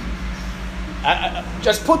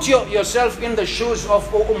 Just put yourself in the shoes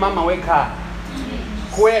of Mama Weka,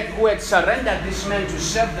 who had surrendered this man to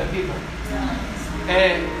serve the people.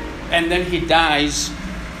 And then he dies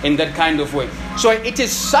in that kind of way. So it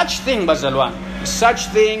is such things, Bazalwan, such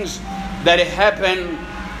things that happen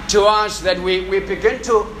to us that we begin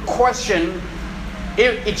to question.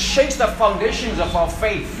 It shakes the foundations of our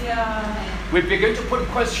faith. We begin to put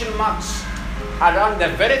question marks around the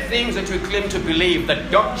very things that we claim to believe, the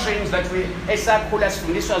doctrines that we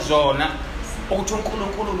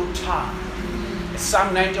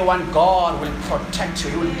Psalm 91, God will protect you,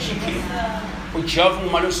 He will keep you.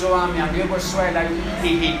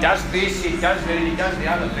 He does this, He does that, He does the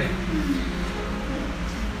other thing.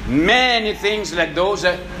 Many things like those.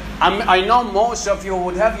 I know most of you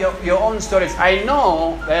would have your own stories. I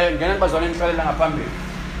know there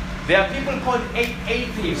are people called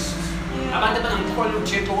atheists.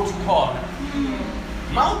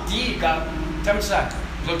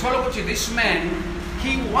 This man,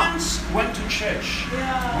 he once went to church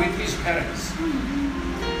with his parents.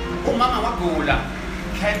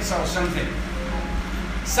 Cancer or something.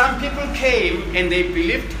 Some people came and they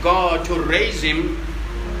believed God to raise him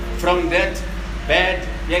from that bad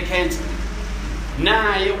cancer.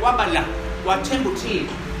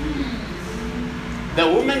 The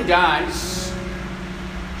woman dies.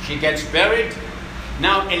 She gets buried.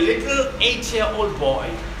 Now a little 8-year-old boy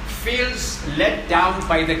feels let down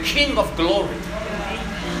by the King of Glory.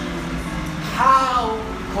 How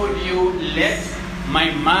could you let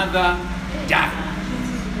my mother die?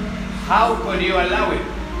 How could you allow it?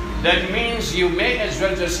 That means you may as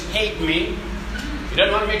well just hate me. You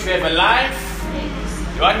don't want me to have a life.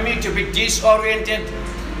 You want me to be disoriented.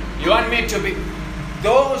 You want me to be...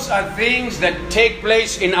 Those are things that take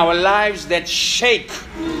place in our lives that shake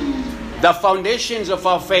the foundations of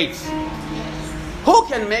our faith. Who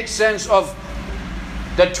can make sense of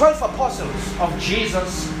the 12 apostles of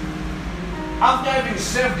Jesus? After having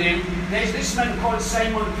served him, there's this man called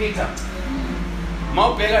Simon Peter.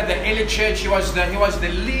 Maubega, the early church, he was the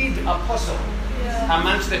lead apostle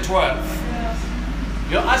amongst the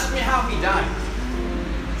 12. You ask me how he died.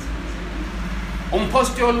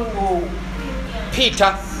 Apostle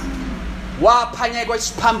Peter waphanyekwa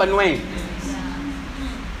isiphambanweni.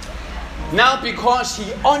 Now because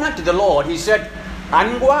he honored the Lord, he said,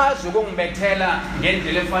 "Angikwazi ukungibethela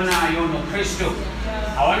ngendlela efanayo noKristu.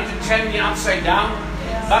 I want you to turn me upside down."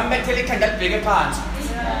 Bambethele ikhanda libheke phansi.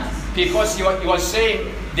 Because he was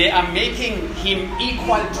saying they are making him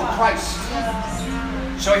equal to Christ.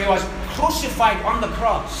 So he was crucified on the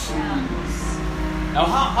cross. Now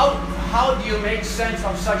how do you make sense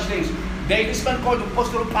of such things? There is this man called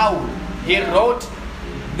Apostle Paul. He wrote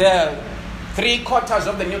the 3/4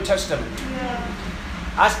 of the New Testament.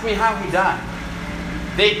 Ask me how he died.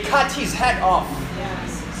 They cut his head off.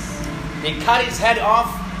 They cut his head off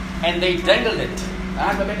and they dangled it.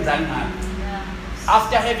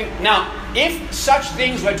 After having... Now, if such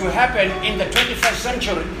things were to happen in the 21st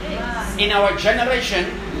century, in our generation,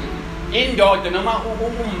 indoda noma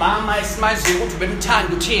umama esimaziyo ukuthi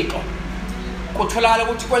bemthanda uThixo kutholakala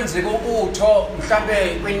ukuthi kwenzeke utho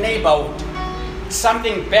mhlambe kwi-neighborhood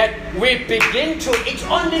something bad, we begin to, it's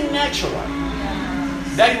only natural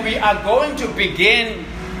that we are going to begin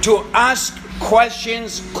to ask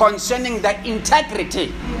questions concerning the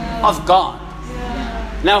integrity of God.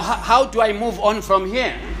 Now how do I move on from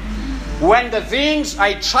here? When the things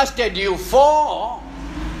I trusted you for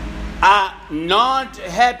are not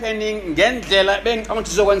happening ngendlela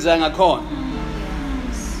bengizokwenza ngakhona.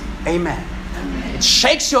 Amen. It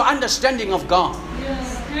shakes your understanding of God.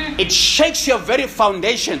 It shakes your very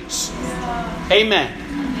foundations. Amen.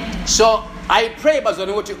 So I pray,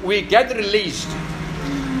 we get released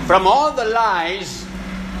from all the lies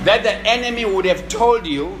that the enemy would have told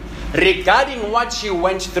you regarding what you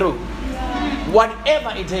went through.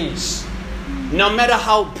 Whatever it is, no matter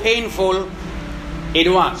how painful it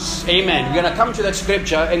was. Amen. We're going to come to that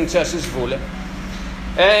scripture in Tesisvule.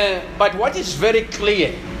 But what is very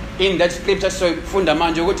clear in that scripture, so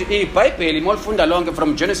fundamanje ukuthi iBhayibheli molifunda lonke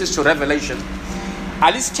from Genesis to Revelation,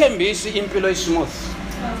 alisithembisi impilo esmooth.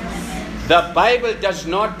 The Bible does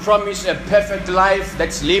not promise a perfect life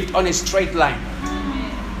that's lived on a straight line.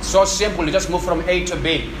 So simple, you just move from A to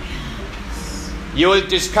B. You will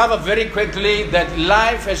discover very quickly that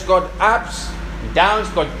life has got ups downs,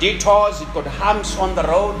 it's got detours, it's got humps on the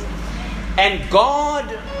road. And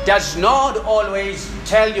God does not always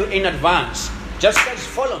tell you in advance. Just says,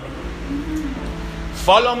 follow me.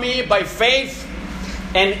 Follow me by faith.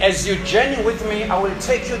 And as you journey with me, I will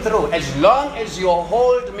take you through. As long as you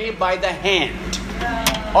hold me by the hand,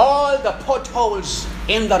 all the potholes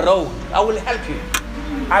in the road, I will help you.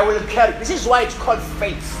 I will carry. This is why it's called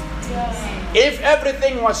faith. If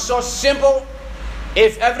everything was so simple,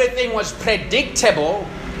 if everything was predictable,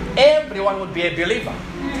 everyone would be a believer.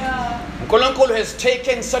 Nkulunkulu has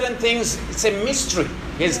taken certain things, it's a mystery.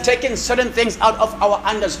 He has taken certain things out of our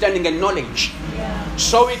understanding and knowledge.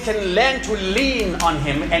 So we can learn to lean on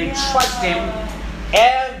Him and trust Him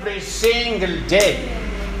every single day.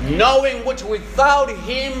 Knowing that without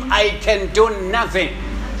Him I can do nothing.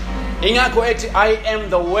 I am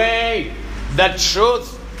the way, the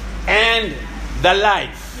truth, and the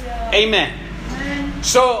life. Amen.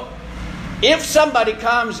 So, if somebody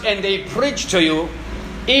comes and they preach to you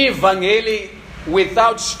evangeli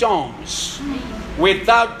without storms,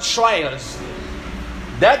 without trials,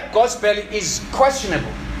 that gospel is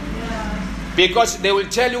questionable. Because they will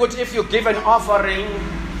tell you what if you give an offering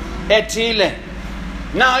etile,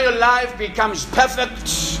 now your life becomes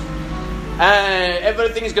perfect,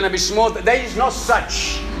 everything is going to be smooth. There is no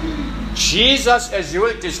such. Jesus, as you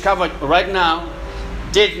will discover right now,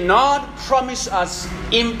 did not promise us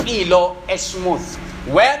impilo as smooth.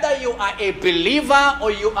 Whether you are a believer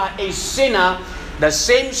or you are a sinner, the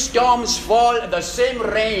same storms fall, the same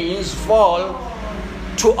rains fall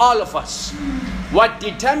to all of us. What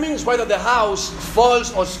determines whether the house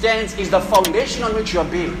falls or stands is the foundation on which you are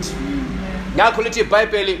built. Ngakho lithi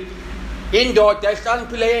iBhayibheli, indoda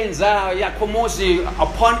ehlaniphile yenza yakhomozi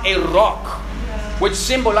upon a rock, which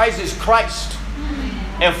symbolizes Christ.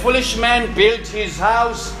 A foolish man built his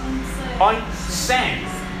house on sand,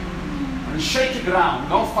 on shaky ground,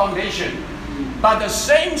 no foundation. But the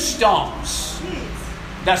same storms,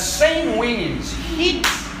 the same winds hit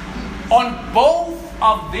on both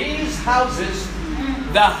of these houses.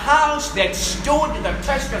 The house that stood the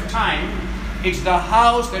test of time, it's the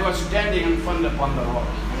house that was standing in front upon the rock.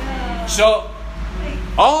 So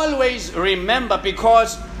always remember,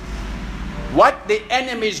 because what the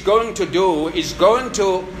enemy is going to do is going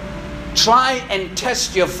to try and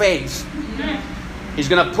test your faith. He's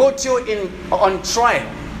going to put you on trial.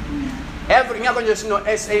 Everything you're going to just know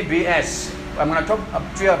SABS. I'm going to talk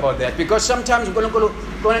to you about that, because sometimes we're going to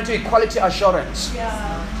go into equality assurance.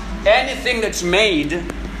 Anything that's made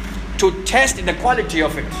to test the quality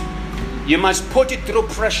of it, you must put it through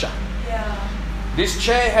pressure. This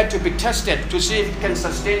chair had to be tested to see if it can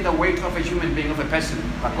sustain the weight of a human being, of a person,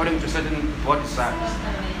 according to certain body size.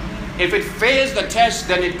 If it fails the test,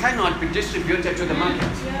 then it cannot be distributed to the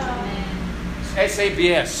market.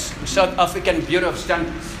 SABS, South African Bureau of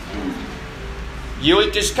Standards. You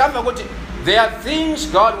will discover what there are things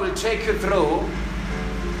God will take you through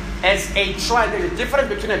as a trial. There's a difference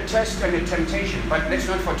between a test and a temptation, but that's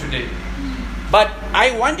not for today. But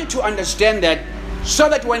I want you to understand that, so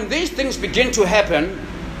that when these things begin to happen,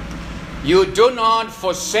 you do not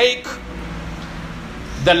forsake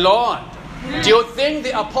the Lord. Do you think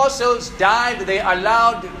the apostles died? They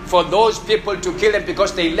allowed for those people to kill them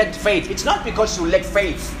because they lacked faith? It's not because you lack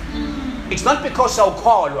faith. It's not because of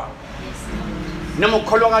kolwa.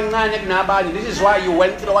 This is why you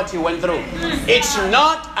went through what you went through. It's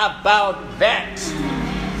not about that.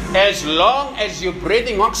 As long as you're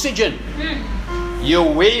breathing oxygen, you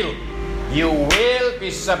will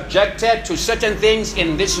be subjected to certain things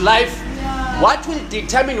in this life. What will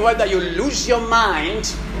determine whether you lose your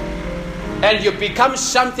mind and you become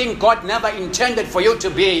something God never intended for you to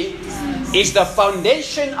be is the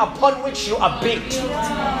foundation upon which you are built.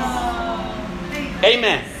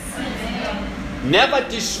 Amen. Never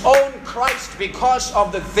disown Christ because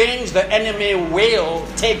of the things the enemy will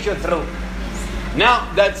take you through.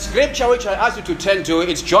 Now, that scripture which I asked you to turn to,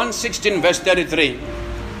 it's John 16 verse 33.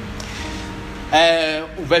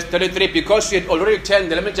 Verse 33, because you had already turned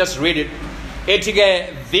there, let me just read it.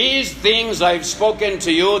 These things I've spoken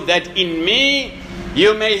to you, that in me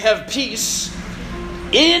you may have peace.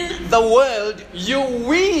 In the world you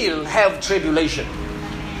will have tribulation.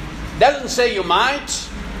 Doesn't say you might,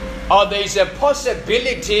 or there is a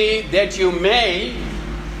possibility that you may.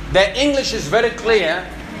 The English is very clear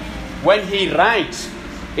when he writes.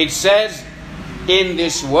 It says, in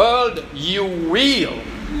this world you will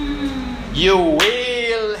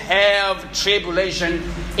have tribulation.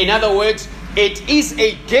 In other words, it is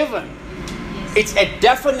a given. It's a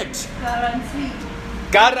definite,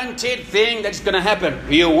 guaranteed thing that's going to happen.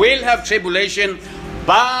 You will have tribulation,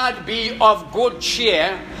 but be of good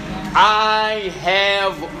cheer. I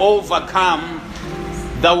have overcome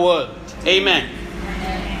the world. Amen.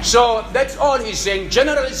 So that's all he's saying.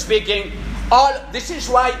 Generally speaking, this is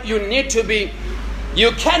why you need to be,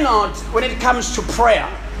 you cannot, when it comes to prayer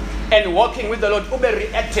and walking with the Lord, be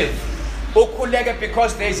reactive. Ukhuleka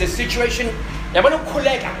because there is a situation. Yabona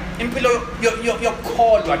ukhuleka impilo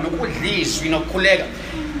yokholwa nokudliswa nokhuleka.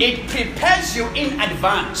 It prepares you in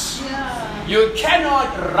advance. You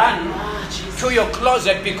cannot run to your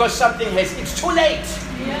closet because something it's too late.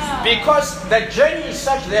 Because the journey is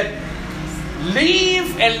such that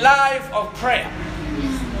live a life of prayer.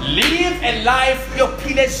 Live a life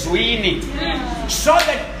yophile zwini. So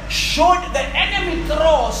that should the enemy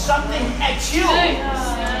throw something at you,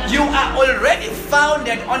 you are already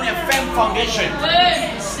founded on a firm foundation.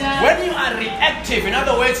 When you are reactive, in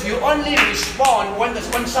other words, you only respond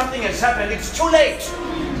when something has happened, it's too late.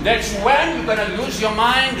 That's when you're going to lose your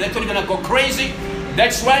mind. That's when you're going to go crazy.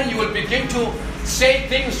 That's when you will begin to say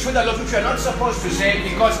things to the Lord which you are not supposed to say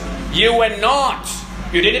because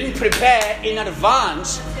you didn't prepare in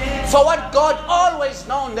advance for what God always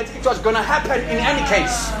known that it was going to happen in any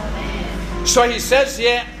case. So he says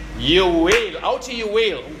here, you will. Out you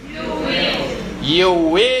will. You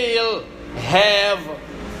will have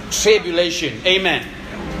tribulation. Amen.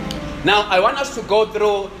 Now I want us to go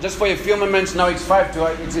through just for a few moments. Now it's 5 to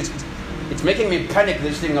it's making me panic,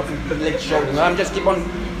 this thing of the leg shoulder. I'm just keep on.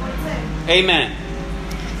 Amen.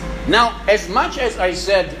 Now, as much as I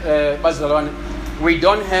said, Barcelona, we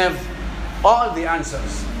don't have all the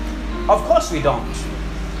answers. Of course we don't.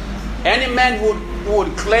 Any man who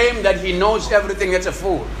would claim that he knows everything, that's a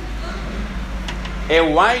fool. A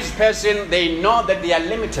wise person, they know that they are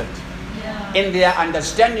limited in their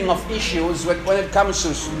understanding of issues when it comes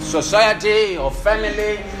to society or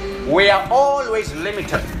family. We are always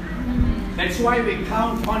limited. That's why we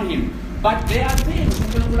count on him. But there are things,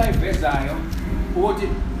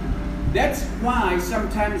 that's why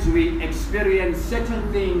sometimes we experience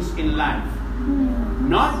certain things in life.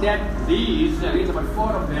 Not that there is about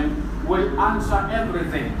 4 of them, will answer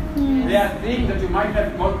everything. There are things that you might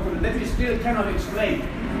have gone through that we still cannot explain.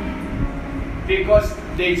 Because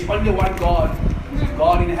there is only one God,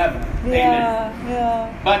 God in heaven. Amen.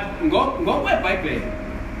 But go where Bible.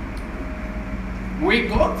 We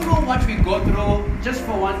go through what we go through just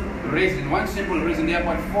for one reason, one simple reason. There are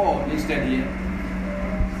about 4 listed here.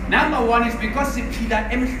 Number 1 is because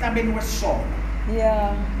emhlabeni wesono.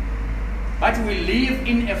 But we live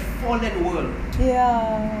in a fallen world.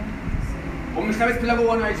 Umhlaba esiphila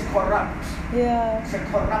kuwona is corrupt. It's a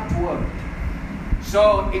corrupt world.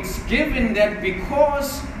 So it's given that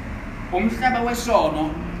because umhlaba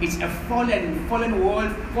wesono, it's a fallen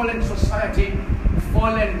world, fallen society,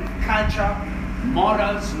 fallen culture,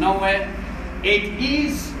 morals nowhere. It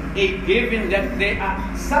is a given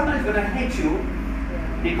that someone's gonna hate you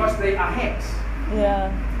because they are hate.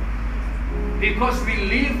 Because we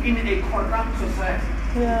live in a corrupt society.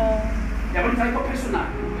 Personal.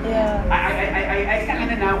 I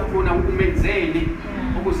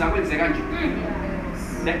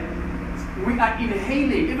we are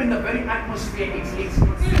inhaling, even the very atmosphere, it's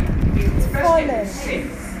fallen.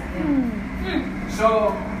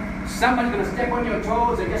 So somebody's going to step on your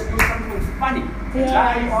toes and just do something funny.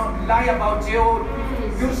 Lie about you,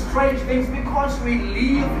 do strange things because we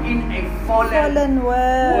live in a fallen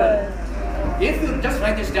world. If you just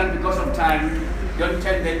write this down because of time, don't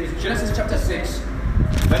tell them. It's Genesis chapter 6,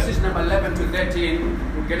 verses number 11 to 13.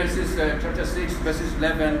 Genesis chapter 6, verses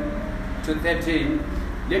 11 to 13.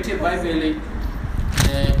 Let your Bible today,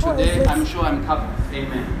 I'm sure I'm covered.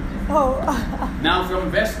 Amen. Now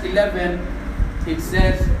from verse 11, it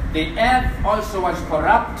says, the earth also was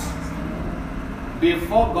corrupt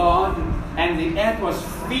before God, and the earth was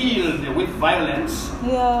filled with violence.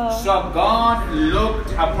 So God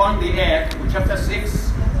looked upon the earth, chapter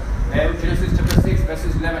 6, Genesis chapter 6,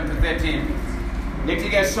 verses 11 to 13.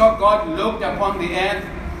 So God looked upon the earth,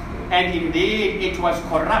 and indeed it was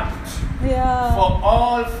corrupt. For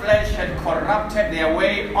all flesh had corrupted their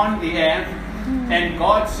way on the earth. And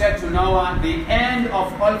God said to Noah, the end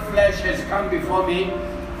of all flesh has come before me,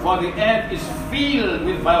 for the earth is filled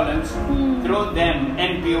with violence through them.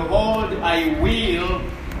 And behold, I will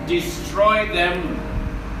destroy them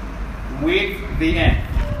with the earth.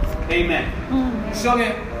 Amen. So,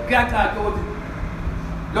 I'm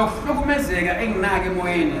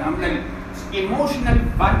like emotionally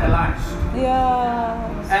vandalized.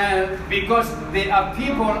 Because there are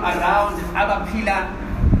people around Abapila.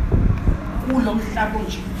 No,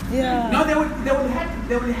 they will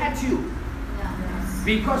hurt you.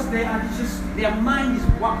 Because they are just, their mind is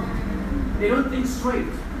warped. They don't think straight.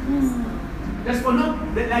 Just for no,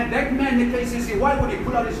 like that man, the case is, why would he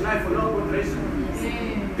pull out his knife for no good reason?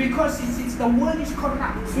 Because it's the world is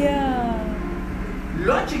corrupt. Yeah.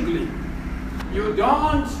 Logically, you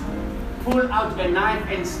don't pull out a knife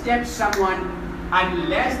and stab someone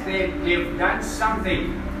unless they've done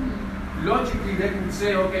something. Logically, they could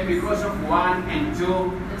say, okay, because of 1 and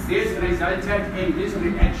 2, this resulted in this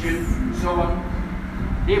reaction, so on.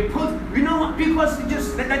 They put, you know what, because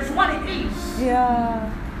that's what it is. Yeah.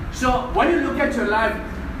 So when you look at your life,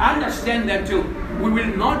 understand that too. We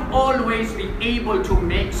will not always be able to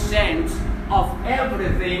make sense of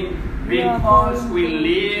everything because we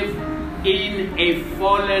live in a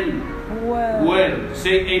fallen world.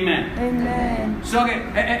 Say amen. Amen. So okay,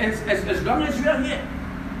 as long as you are here,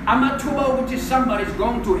 amathuba ukuthi somebody is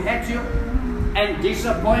going to hurt you and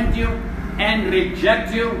disappoint you and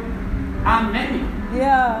reject you are many.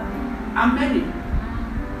 Yeah. Are many.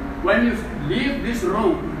 When you leave this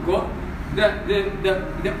room,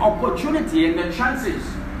 the opportunity and the chances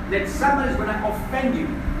that somebody is going to offend you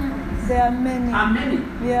there are many. Are many.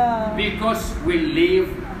 Yeah. Because we live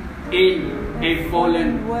in a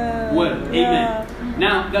fallen world. Amen. Yeah.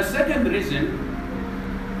 Now, the second reason,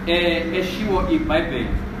 Eshiwo Bible,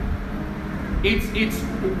 it's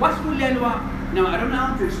what's Kulelwa. Now, I don't know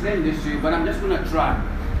how to explain this to you, but I'm just going to try.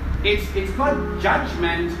 It's called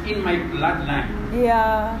judgment in my bloodline.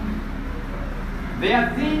 Yeah. There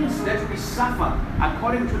are things that we suffer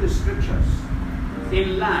according to the scriptures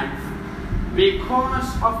in life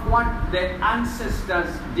because of what the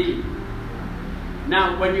ancestors did.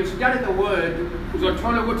 Now, when you study the word,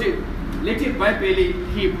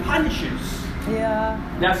 he punishes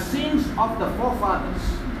the sins of the forefathers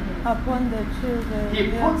upon the children.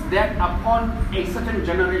 He puts that upon a certain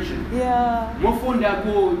generation. Yeah. Mufunda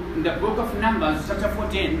in the book of Numbers, chapter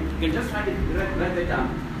 14, you can just write it down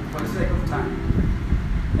for the sake of time.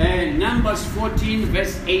 Numbers 14,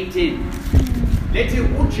 verse 18. Let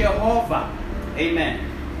it Jehovah, amen.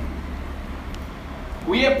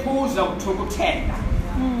 Uyephuza ukuthukuthenga.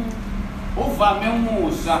 Uvame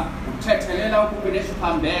umusa uthethelela ukuba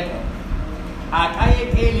nesiphambeko.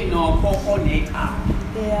 Akayekeli nokho onetha.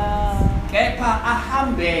 Yeah. Kepha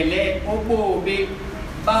ahambele ububi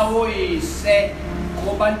bawoyise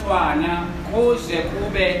kubantwana kuze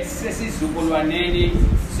kube sesizukulwaneni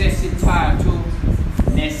sesithathu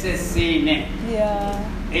nesesine. Yeah.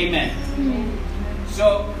 Amen.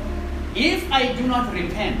 So if I do not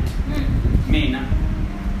repent, mina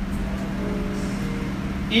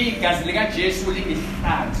igazi lika Jesu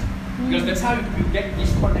lingihlathi, because that's how you get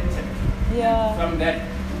disconnected from that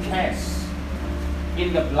curse.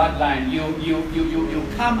 In the bloodline, you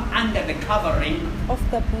come under the covering of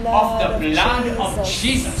the blood of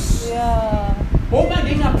Jesus. Yeah.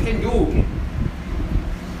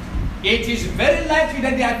 It is very likely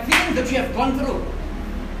that there are things that you have gone through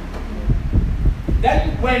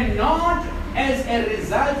that were not as a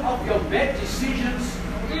result of your bad decisions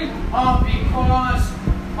or because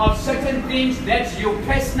of certain things that you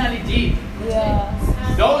personally did. Yeah.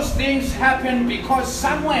 Those things happen because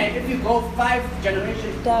somewhere, if you go 5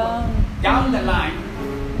 generations down the line,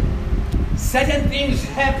 certain things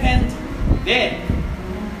happened there.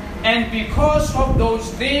 And because of those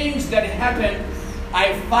things that happened,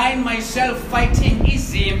 I find myself fighting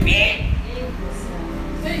Izimbi.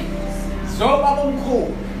 So,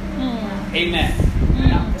 amen.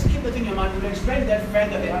 Now, just keep it in your mind. We'll explain that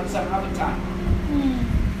further some other time.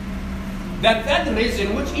 The third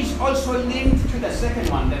reason, which is also linked to the second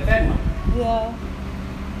one, the third one. Yeah.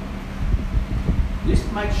 This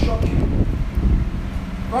might shock you.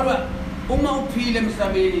 Kodwa uma uphile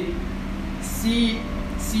emhlabeni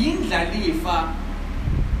siyindlalifa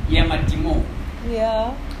yamademon.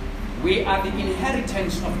 Yeah. We are the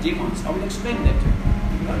inheritance of demons. I will explain that to you.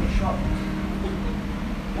 Don't be shocked.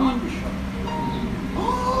 Don't be shocked.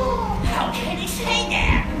 Oh, how can he say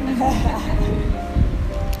that?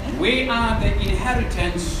 We are the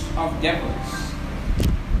inheritance of devils.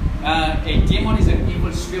 A demon is an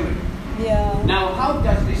evil spirit. Yeah. Now, how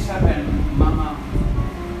does this happen, Mama?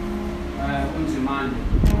 Unzimande.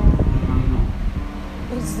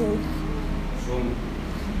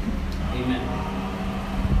 Amen.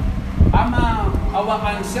 Our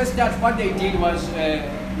ancestors, what they did was,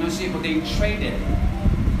 they traded.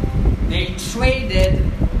 They traded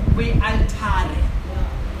with altare,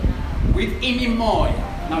 with imimoya.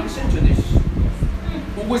 Now listen to this.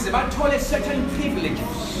 Who was about to certain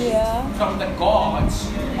privileges from the gods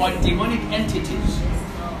or demonic entities.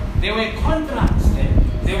 There were contracts there.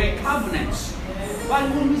 There were covenants. Now,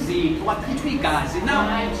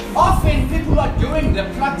 often people are doing the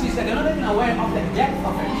practice and they're not even aware of the depth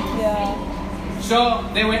of it. Yeah. So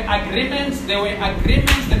there were agreements that were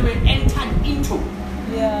entered into.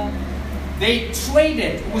 Yeah. They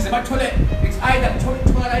traded. It's either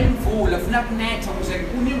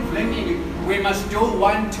we must do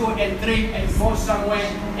 1, 2, and 3 and go somewhere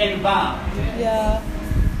and buy. Yeah.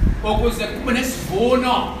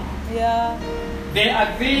 Yeah. There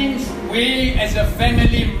are things we as a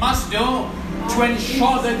family must do to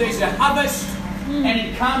ensure that there is a harvest and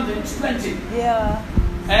it comes and it's plenty. Yeah.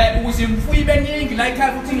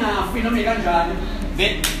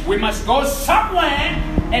 We must go somewhere,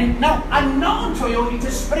 and now unknown to you, it's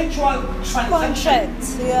a spiritual transaction.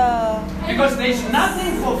 Contract. Yeah. Because there's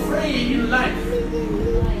nothing for free in life.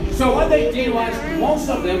 So what they did was, most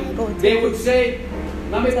of them, they would say,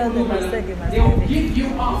 they will give you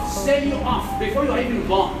off, sell you off before you are even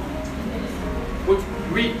born. But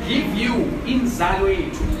we give you inzalo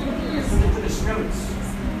yethu to the spirits.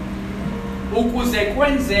 Ukuze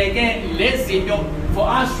kwenzeke lezinto for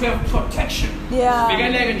us to have protection. Yeah.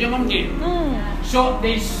 So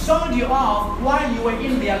they sold you off while you were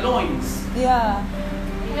in their loins. Yeah.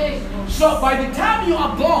 So by the time you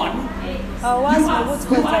are born,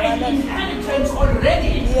 you are an inheritance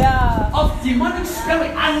already of demonic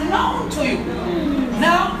spirit unknown to you.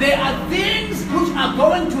 Now there are things which are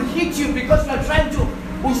going to hit you because you are trying to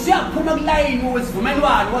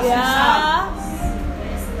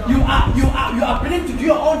you are willing to do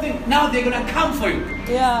your own thing. Now they're gonna come for you.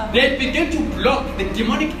 Yeah. They begin to block the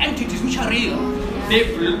demonic entities which are real. They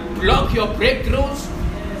block your breakthroughs.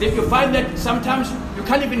 If you find that sometimes you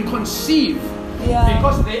can't even conceive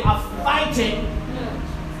because they are fighting.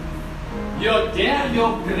 Your dad,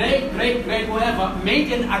 your great, whoever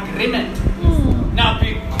made an agreement. Now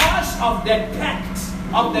because of that pact,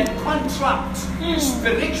 of that contract,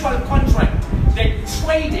 spiritual contract, they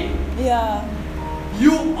trading. Yeah.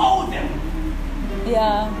 You owe them.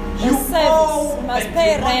 Yeah. You owe you must the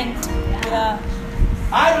pay demonic. rent. Yeah.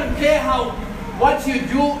 I don't care what you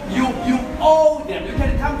do, you owe them. You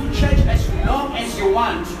can come to church as long as you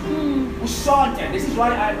want. This is why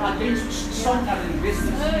I'm against sauntering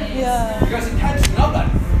business. Yeah. Because it helps nobody.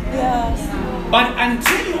 Yeah. But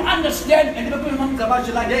until you understand, and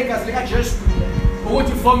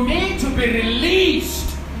for me to be released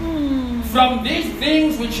from these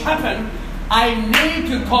things which happen, I need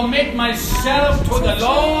to commit myself to the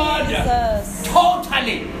Lord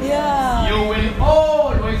totally. Yeah. You will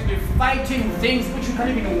always be fighting things which you can't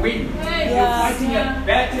even win. You're fighting a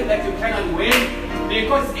battle that you cannot win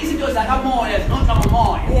because it's not a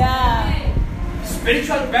more. Yeah.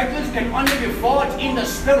 Spiritual battles can only be fought in the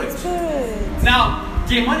spirit. Now,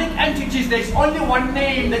 demonic entities, there's only one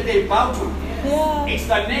name that they bow to. Yeah. It's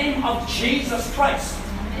the name of Jesus Christ.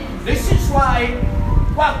 This is why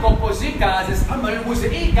Yeah.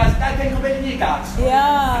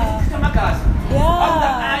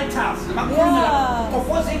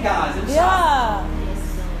 Yeah.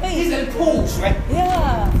 He's a pulse, right?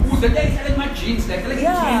 Yeah. Who's the day selling my jeans, they're selling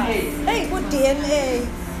DNA. Hey, good DNA.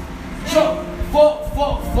 So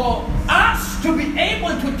for us to be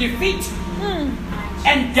able to defeat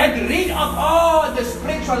and get rid of all the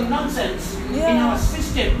spiritual nonsense in our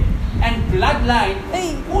system and bloodline,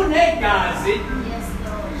 unegazi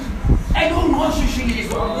and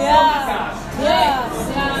ungoshishilizo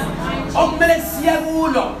okumele siya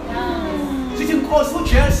kulo sithi Nkosi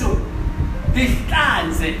uJesu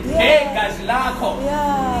dihlanze ngegazi lakho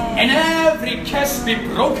and every curse be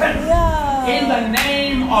broken in the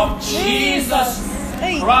name of Jesus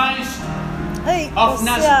Christ of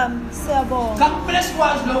Nazareth. Kakumele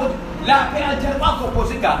sikwazi lokho lapha e-altar kwakho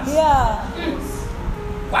phosa igazi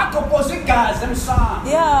kwakho phosa igazi emsamo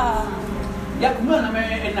yakhuluma nami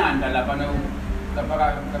eNanda lapha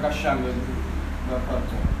kakashangwe lapha.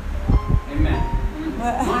 Amen. I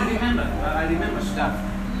remember stuff.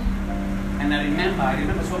 And I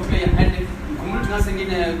remember so clear. And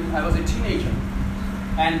I was a teenager.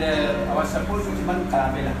 And I was supposed to be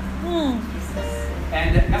Kalabela.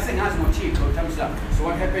 And nothing has motive or thumbs up. So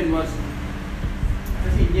what happened was,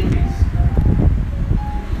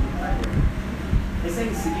 they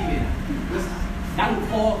saying Sigilina. Young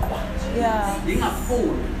poor what? Being a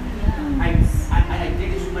fool. I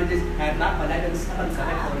did this woman this I rap but I don't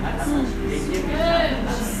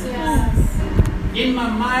in my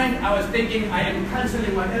mind I was thinking I am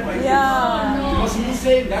cancelling whatever because you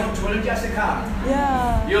say that to just a car.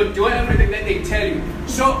 You do everything that they tell you.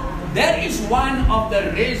 So that is one of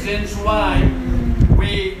the reasons why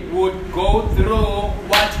we would go through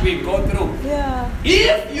what we go through.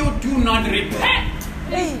 If you do not repent,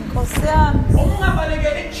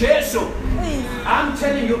 I'm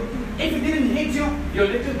telling you, if it didn't hit you, your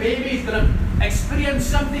little baby is gonna experience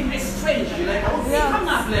something strange, like, oh, Yeah. come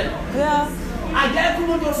up, like, Yeah. I get to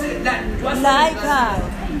know that was Like her.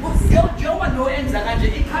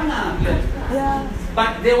 Yeah.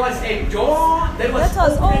 But there was a door that was, That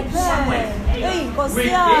was open. somewhere. Hey, We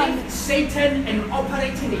Nkosiyami. gave Satan an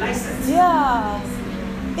operating license. Yeah.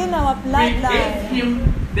 In our We gave bloodline.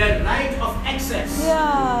 him the right of access.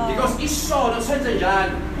 Yeah. Because he saw the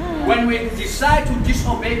Satan. When we decide to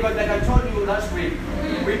disobey God, like I told you last week,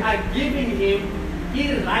 we are giving him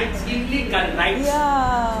illegal rights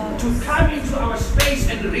Yeah. to come into our space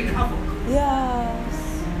and recover. Yeah.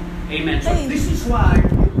 Amen. So Hey. this is why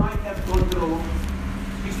you might have gone through.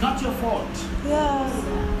 It's not your fault. Yeah.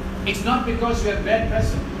 It's not because you're a bad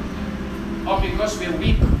person, or because we're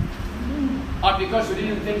weak, or because you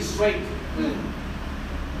didn't think straight.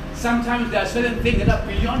 Sometimes there are certain things that are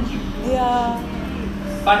beyond you. Yeah.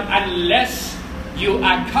 But unless you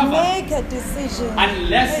are covered, Make a decision.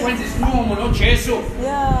 unless when it's normal, no Jesus,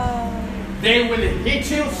 Yeah. they will hit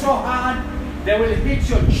you so hard, they will hit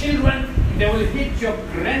your children, they will hit your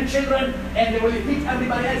grandchildren, and they will hit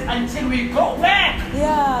everybody else until we go back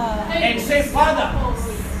Yeah. and say, Father,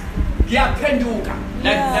 Yeah.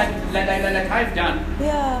 like I've done.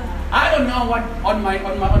 Yeah. I don't know what on my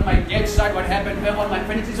dad's side what happened. On my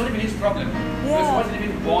friend, it's not even his problem. Because he Yeah. wasn't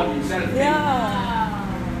even born himself. Yeah.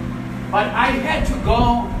 But I had to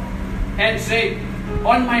go and say,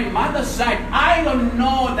 on my mother's side, I don't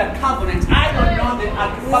know the covenant. I don't know the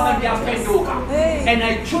Hey. and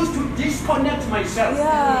I choose to disconnect myself.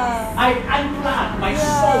 Yeah. I unplug my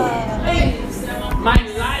Yeah. soul, my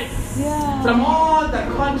life, Yeah. from all the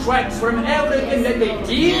contracts, from everything that they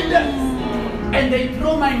did, and they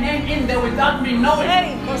threw my name in there without me knowing.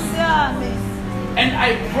 Hey, Nkosiyami. And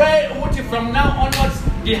I pray, Uti, from now onwards,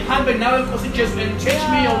 the humble now Jesus and teach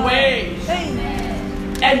me your ways. Hey.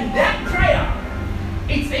 And that prayer,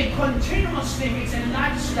 it's a continuous thing, it's a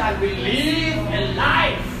lifestyle. We live a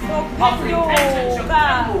life of repentance.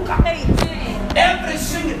 Hey. Every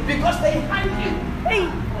single, because they hide you. Hey.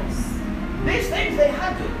 These things they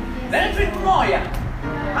hide you. They're drink more, yeah.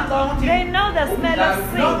 They know the smell of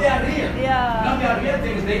sin. No, they are real. Yeah. No, they are real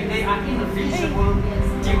things. They are invisible,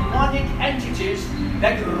 demonic entities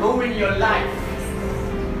that ruin your life.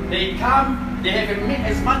 They come, they have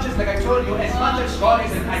as much as, like I told you, as much as God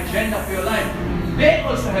is an agenda for your life, they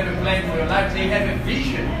also have a plan for your life. They have a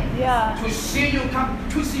vision Yeah. to see you come,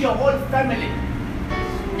 to see your whole family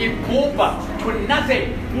impoverished to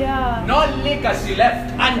nothing. Yeah. No legacy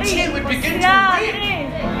left until we begin to reap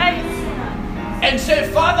Hey. and say,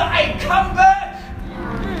 Father, I come back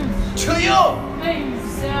to you.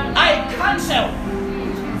 I cancel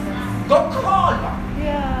the call.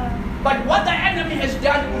 Yeah. But what the enemy has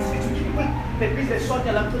done is to people the business sort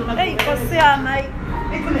of Hey, Nkosiyami.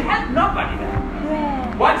 it will help nobody.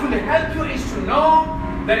 Yeah. What will help you is to know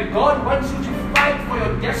that God wants you to fight for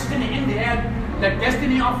your destiny in the end, the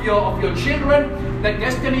destiny of your children, the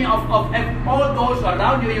destiny of all those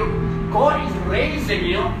around you. God is raising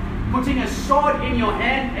you, putting a sword in your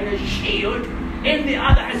hand and a shield in the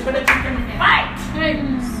other hand so that you can fight.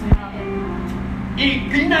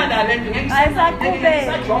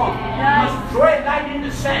 Yeah. Must throw a light in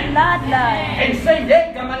the sand Bloodline. and say,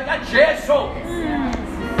 "Hey, Gamalaka Jesu,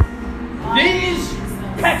 these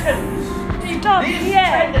patterns, Stop these here.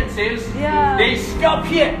 tendencies, Yeah. they stop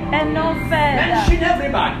here." And no further. Mention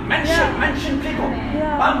everybody. Yeah. Mention people.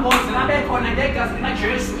 Yeah.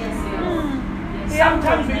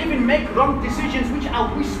 Sometimes we even make wrong decisions which are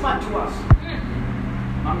whispered to us.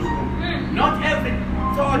 Not every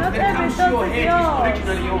thought Not that every comes to thought your is head yours. is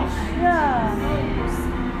originally yours. Yeah.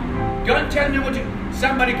 Don't tell me what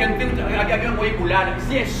somebody can think.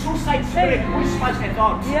 See, a suicide spirit whispers a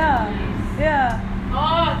thought. Yeah. Yeah.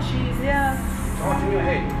 Oh, Jesus. Yeah. Thought in your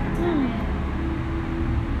head.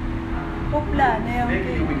 Uplane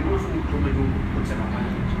Maybe you yonke. will also put some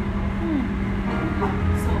money.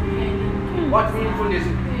 So really. What meaningful is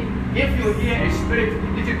it? If you hear a spirit,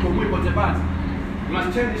 if you come with what's about, you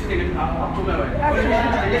must turn this thing up to me.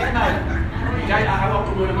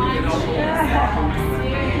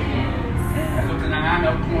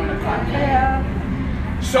 Yeah.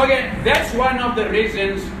 So again, that's one of the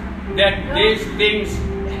reasons that these things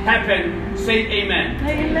happen. Say amen.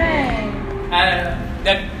 Amen.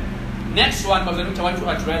 That next one was I want to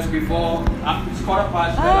address before it's quarter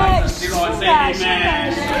past. The Ah, lights are still on. Say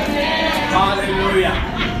amen. Hallelujah.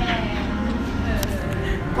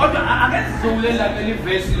 Kodwa akezizulela leli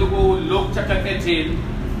verse loku Luke chapter 13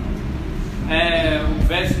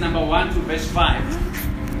 verse number 1 to verse 5.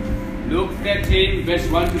 Luke 13 verse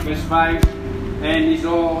 1 to verse 5 and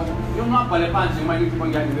izo yomabhale phansi uma ngithi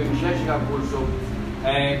ngiyangibekisheshe kakhulu so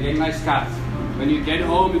ngenxa yesikhathi When you get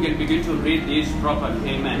home, you can begin to read this properly.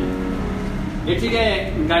 Amen.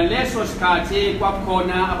 Ithi-ke ngaleso sikhathi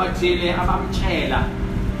kwakhona abathile abamtshela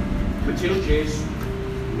bethela uJesu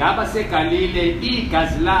ngaba seGalile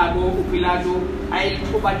igazi labo uPilato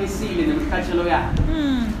ayilixubanisile nemhlathelo yabo.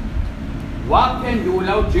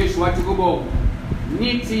 Waphendula uJesu wathi kubo,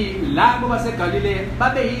 nithi labo baseGalile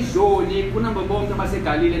babe yizoni kunabo bonke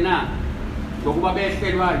baseGalile na ngokuba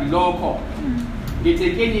behlelwa yilokho.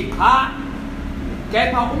 Ngithi kini cha,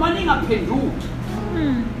 kepha uma ningaphenduki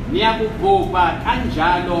niyakubhubha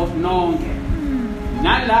kanjalo nonke.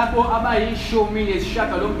 Nalabo abayishumi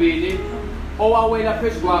nesishiyagalombili owawela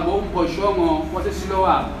phezu kwabo umbhoshongo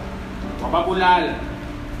wasesilowayo wababulala.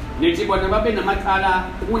 Nithi bona babe namacala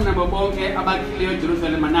kunabo bonke abakhileyo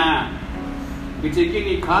eJerusalema na. Ngithi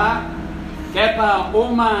kini cha, kepha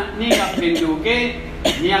uma ningaphenduke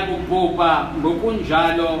niyakubhubha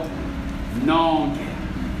ngokunjalo nonke.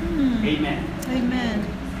 Amen. Amen.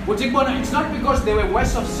 It's not because they were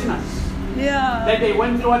worse of sinners Yeah. that they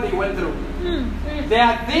went through what they went through. There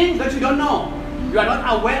are things that you don't know, you are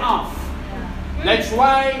not aware of. That's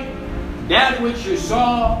why that which you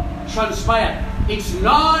saw transpired. It's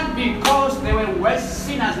not because they were worse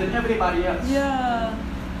sinners than everybody else. Yeah.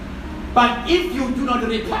 But if you do not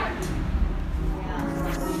repent,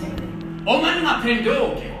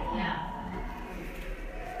 ungaphenduki,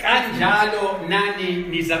 kanjalo nani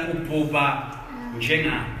niza kubhubha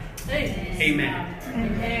njengabo. Amen.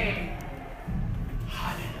 Amen.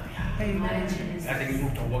 Kade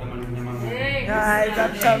ngikudoboke manje. Hayi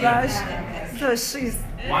babash. So she's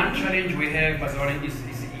One challenge we have, Pastor, is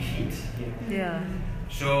heat. yeah.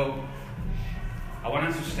 So I want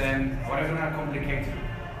us to stand. I want to not complicate it.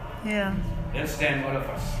 Yeah. Let's stand, all of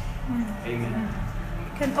us. Amen.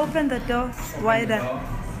 Can open the door Open wider. the door,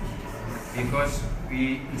 because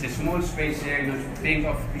it's a small space here. You think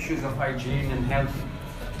of issues of hygiene and health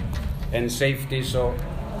and safety. So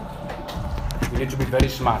we need to be very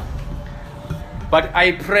smart. But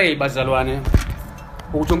I pray, Bazalwane,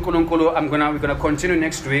 we're gonna continue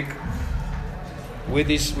next week with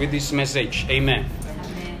this message. Amen.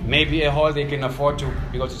 Maybe a hall they can afford to,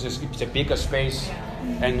 because it's a bigger space,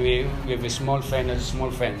 and we have a small fan and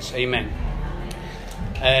small fans. Amen.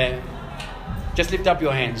 Just lift up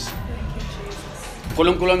your hands.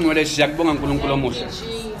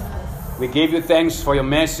 We give you thanks for your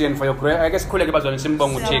mercy and for your grace. I guess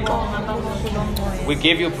we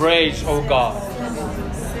give you praise, oh God.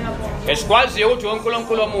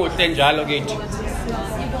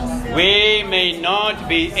 We may not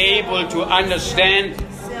be able to understand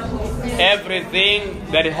everything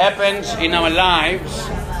that happens in our lives,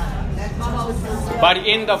 but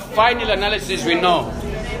in the final analysis we know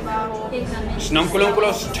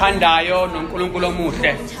sinonkulunkulu sithandayo nonkulunkulu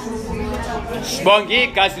omuhle. Sibonga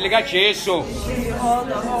igazi lika Jesu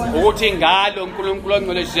ukuthi ngalo uNkulunkulu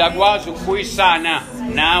ongcwele siyakwazi ukubuyisana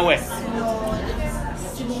nawe.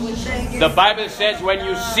 The Bible says when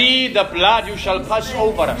you see the blood you shall pass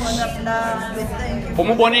over us.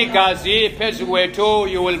 Umubona igazi phezu kwethu,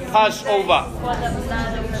 you will pass over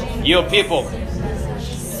your people.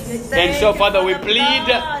 And so Father, we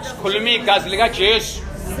plead sikhuluma igazi lika Jesu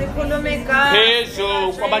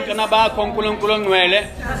phezu kwabantwana bakho uNkulunkulu ongcwele.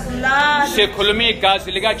 Sikhuluma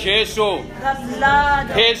igazi lika Jesu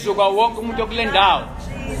phezu kwa wonke umuntu okule ndawo.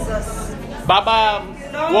 Baba,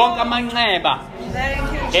 wonke amanxeba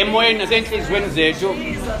emoyeni nasenhliziyweni zethu,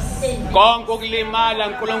 konke ukulimala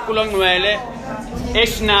uNkulunkulu ongcwele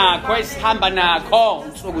esinakho esihamba nakho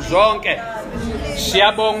nsuku zonke,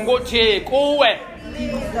 siyabonga ukuthi kuwe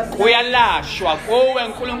kuyalashwa, kuwe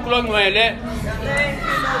uNkulunkulu ongcwele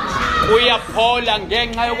kuyaphola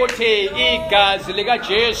ngenxa yokuthi igazi lika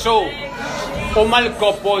Jesu uma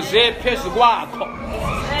ligobhoze phezu kwakho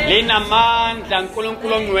linamandla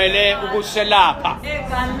uNkulunkulu ongcwele ukuselapha.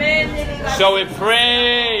 So we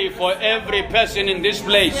pray for every person in this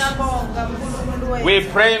place. We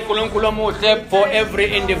pray uNkulunkulu omuhle for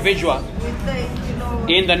every individual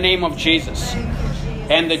in the name of Jesus.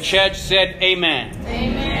 And the church said amen.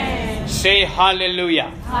 Amen. Say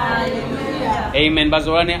hallelujah. Hallelujah. Amen.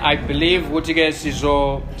 Bazalwane, I believe ukuthi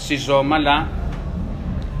sizo mala.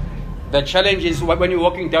 The challenge is when you're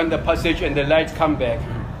walking down the passage and the lights come back.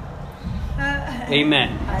 Amen.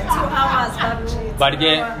 2 hours, but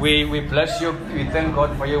again, we bless you. We thank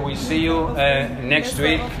God for you. We see you next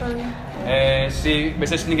week.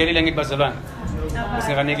 Bese sinikelile ngibazalwane.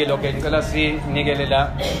 Singanike lokho ngicela sinikele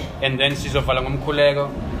la, and then sizovala ngomkhuleko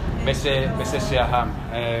bese siyahamba.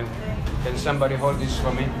 Can somebody hold this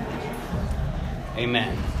for me?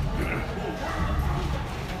 Amen.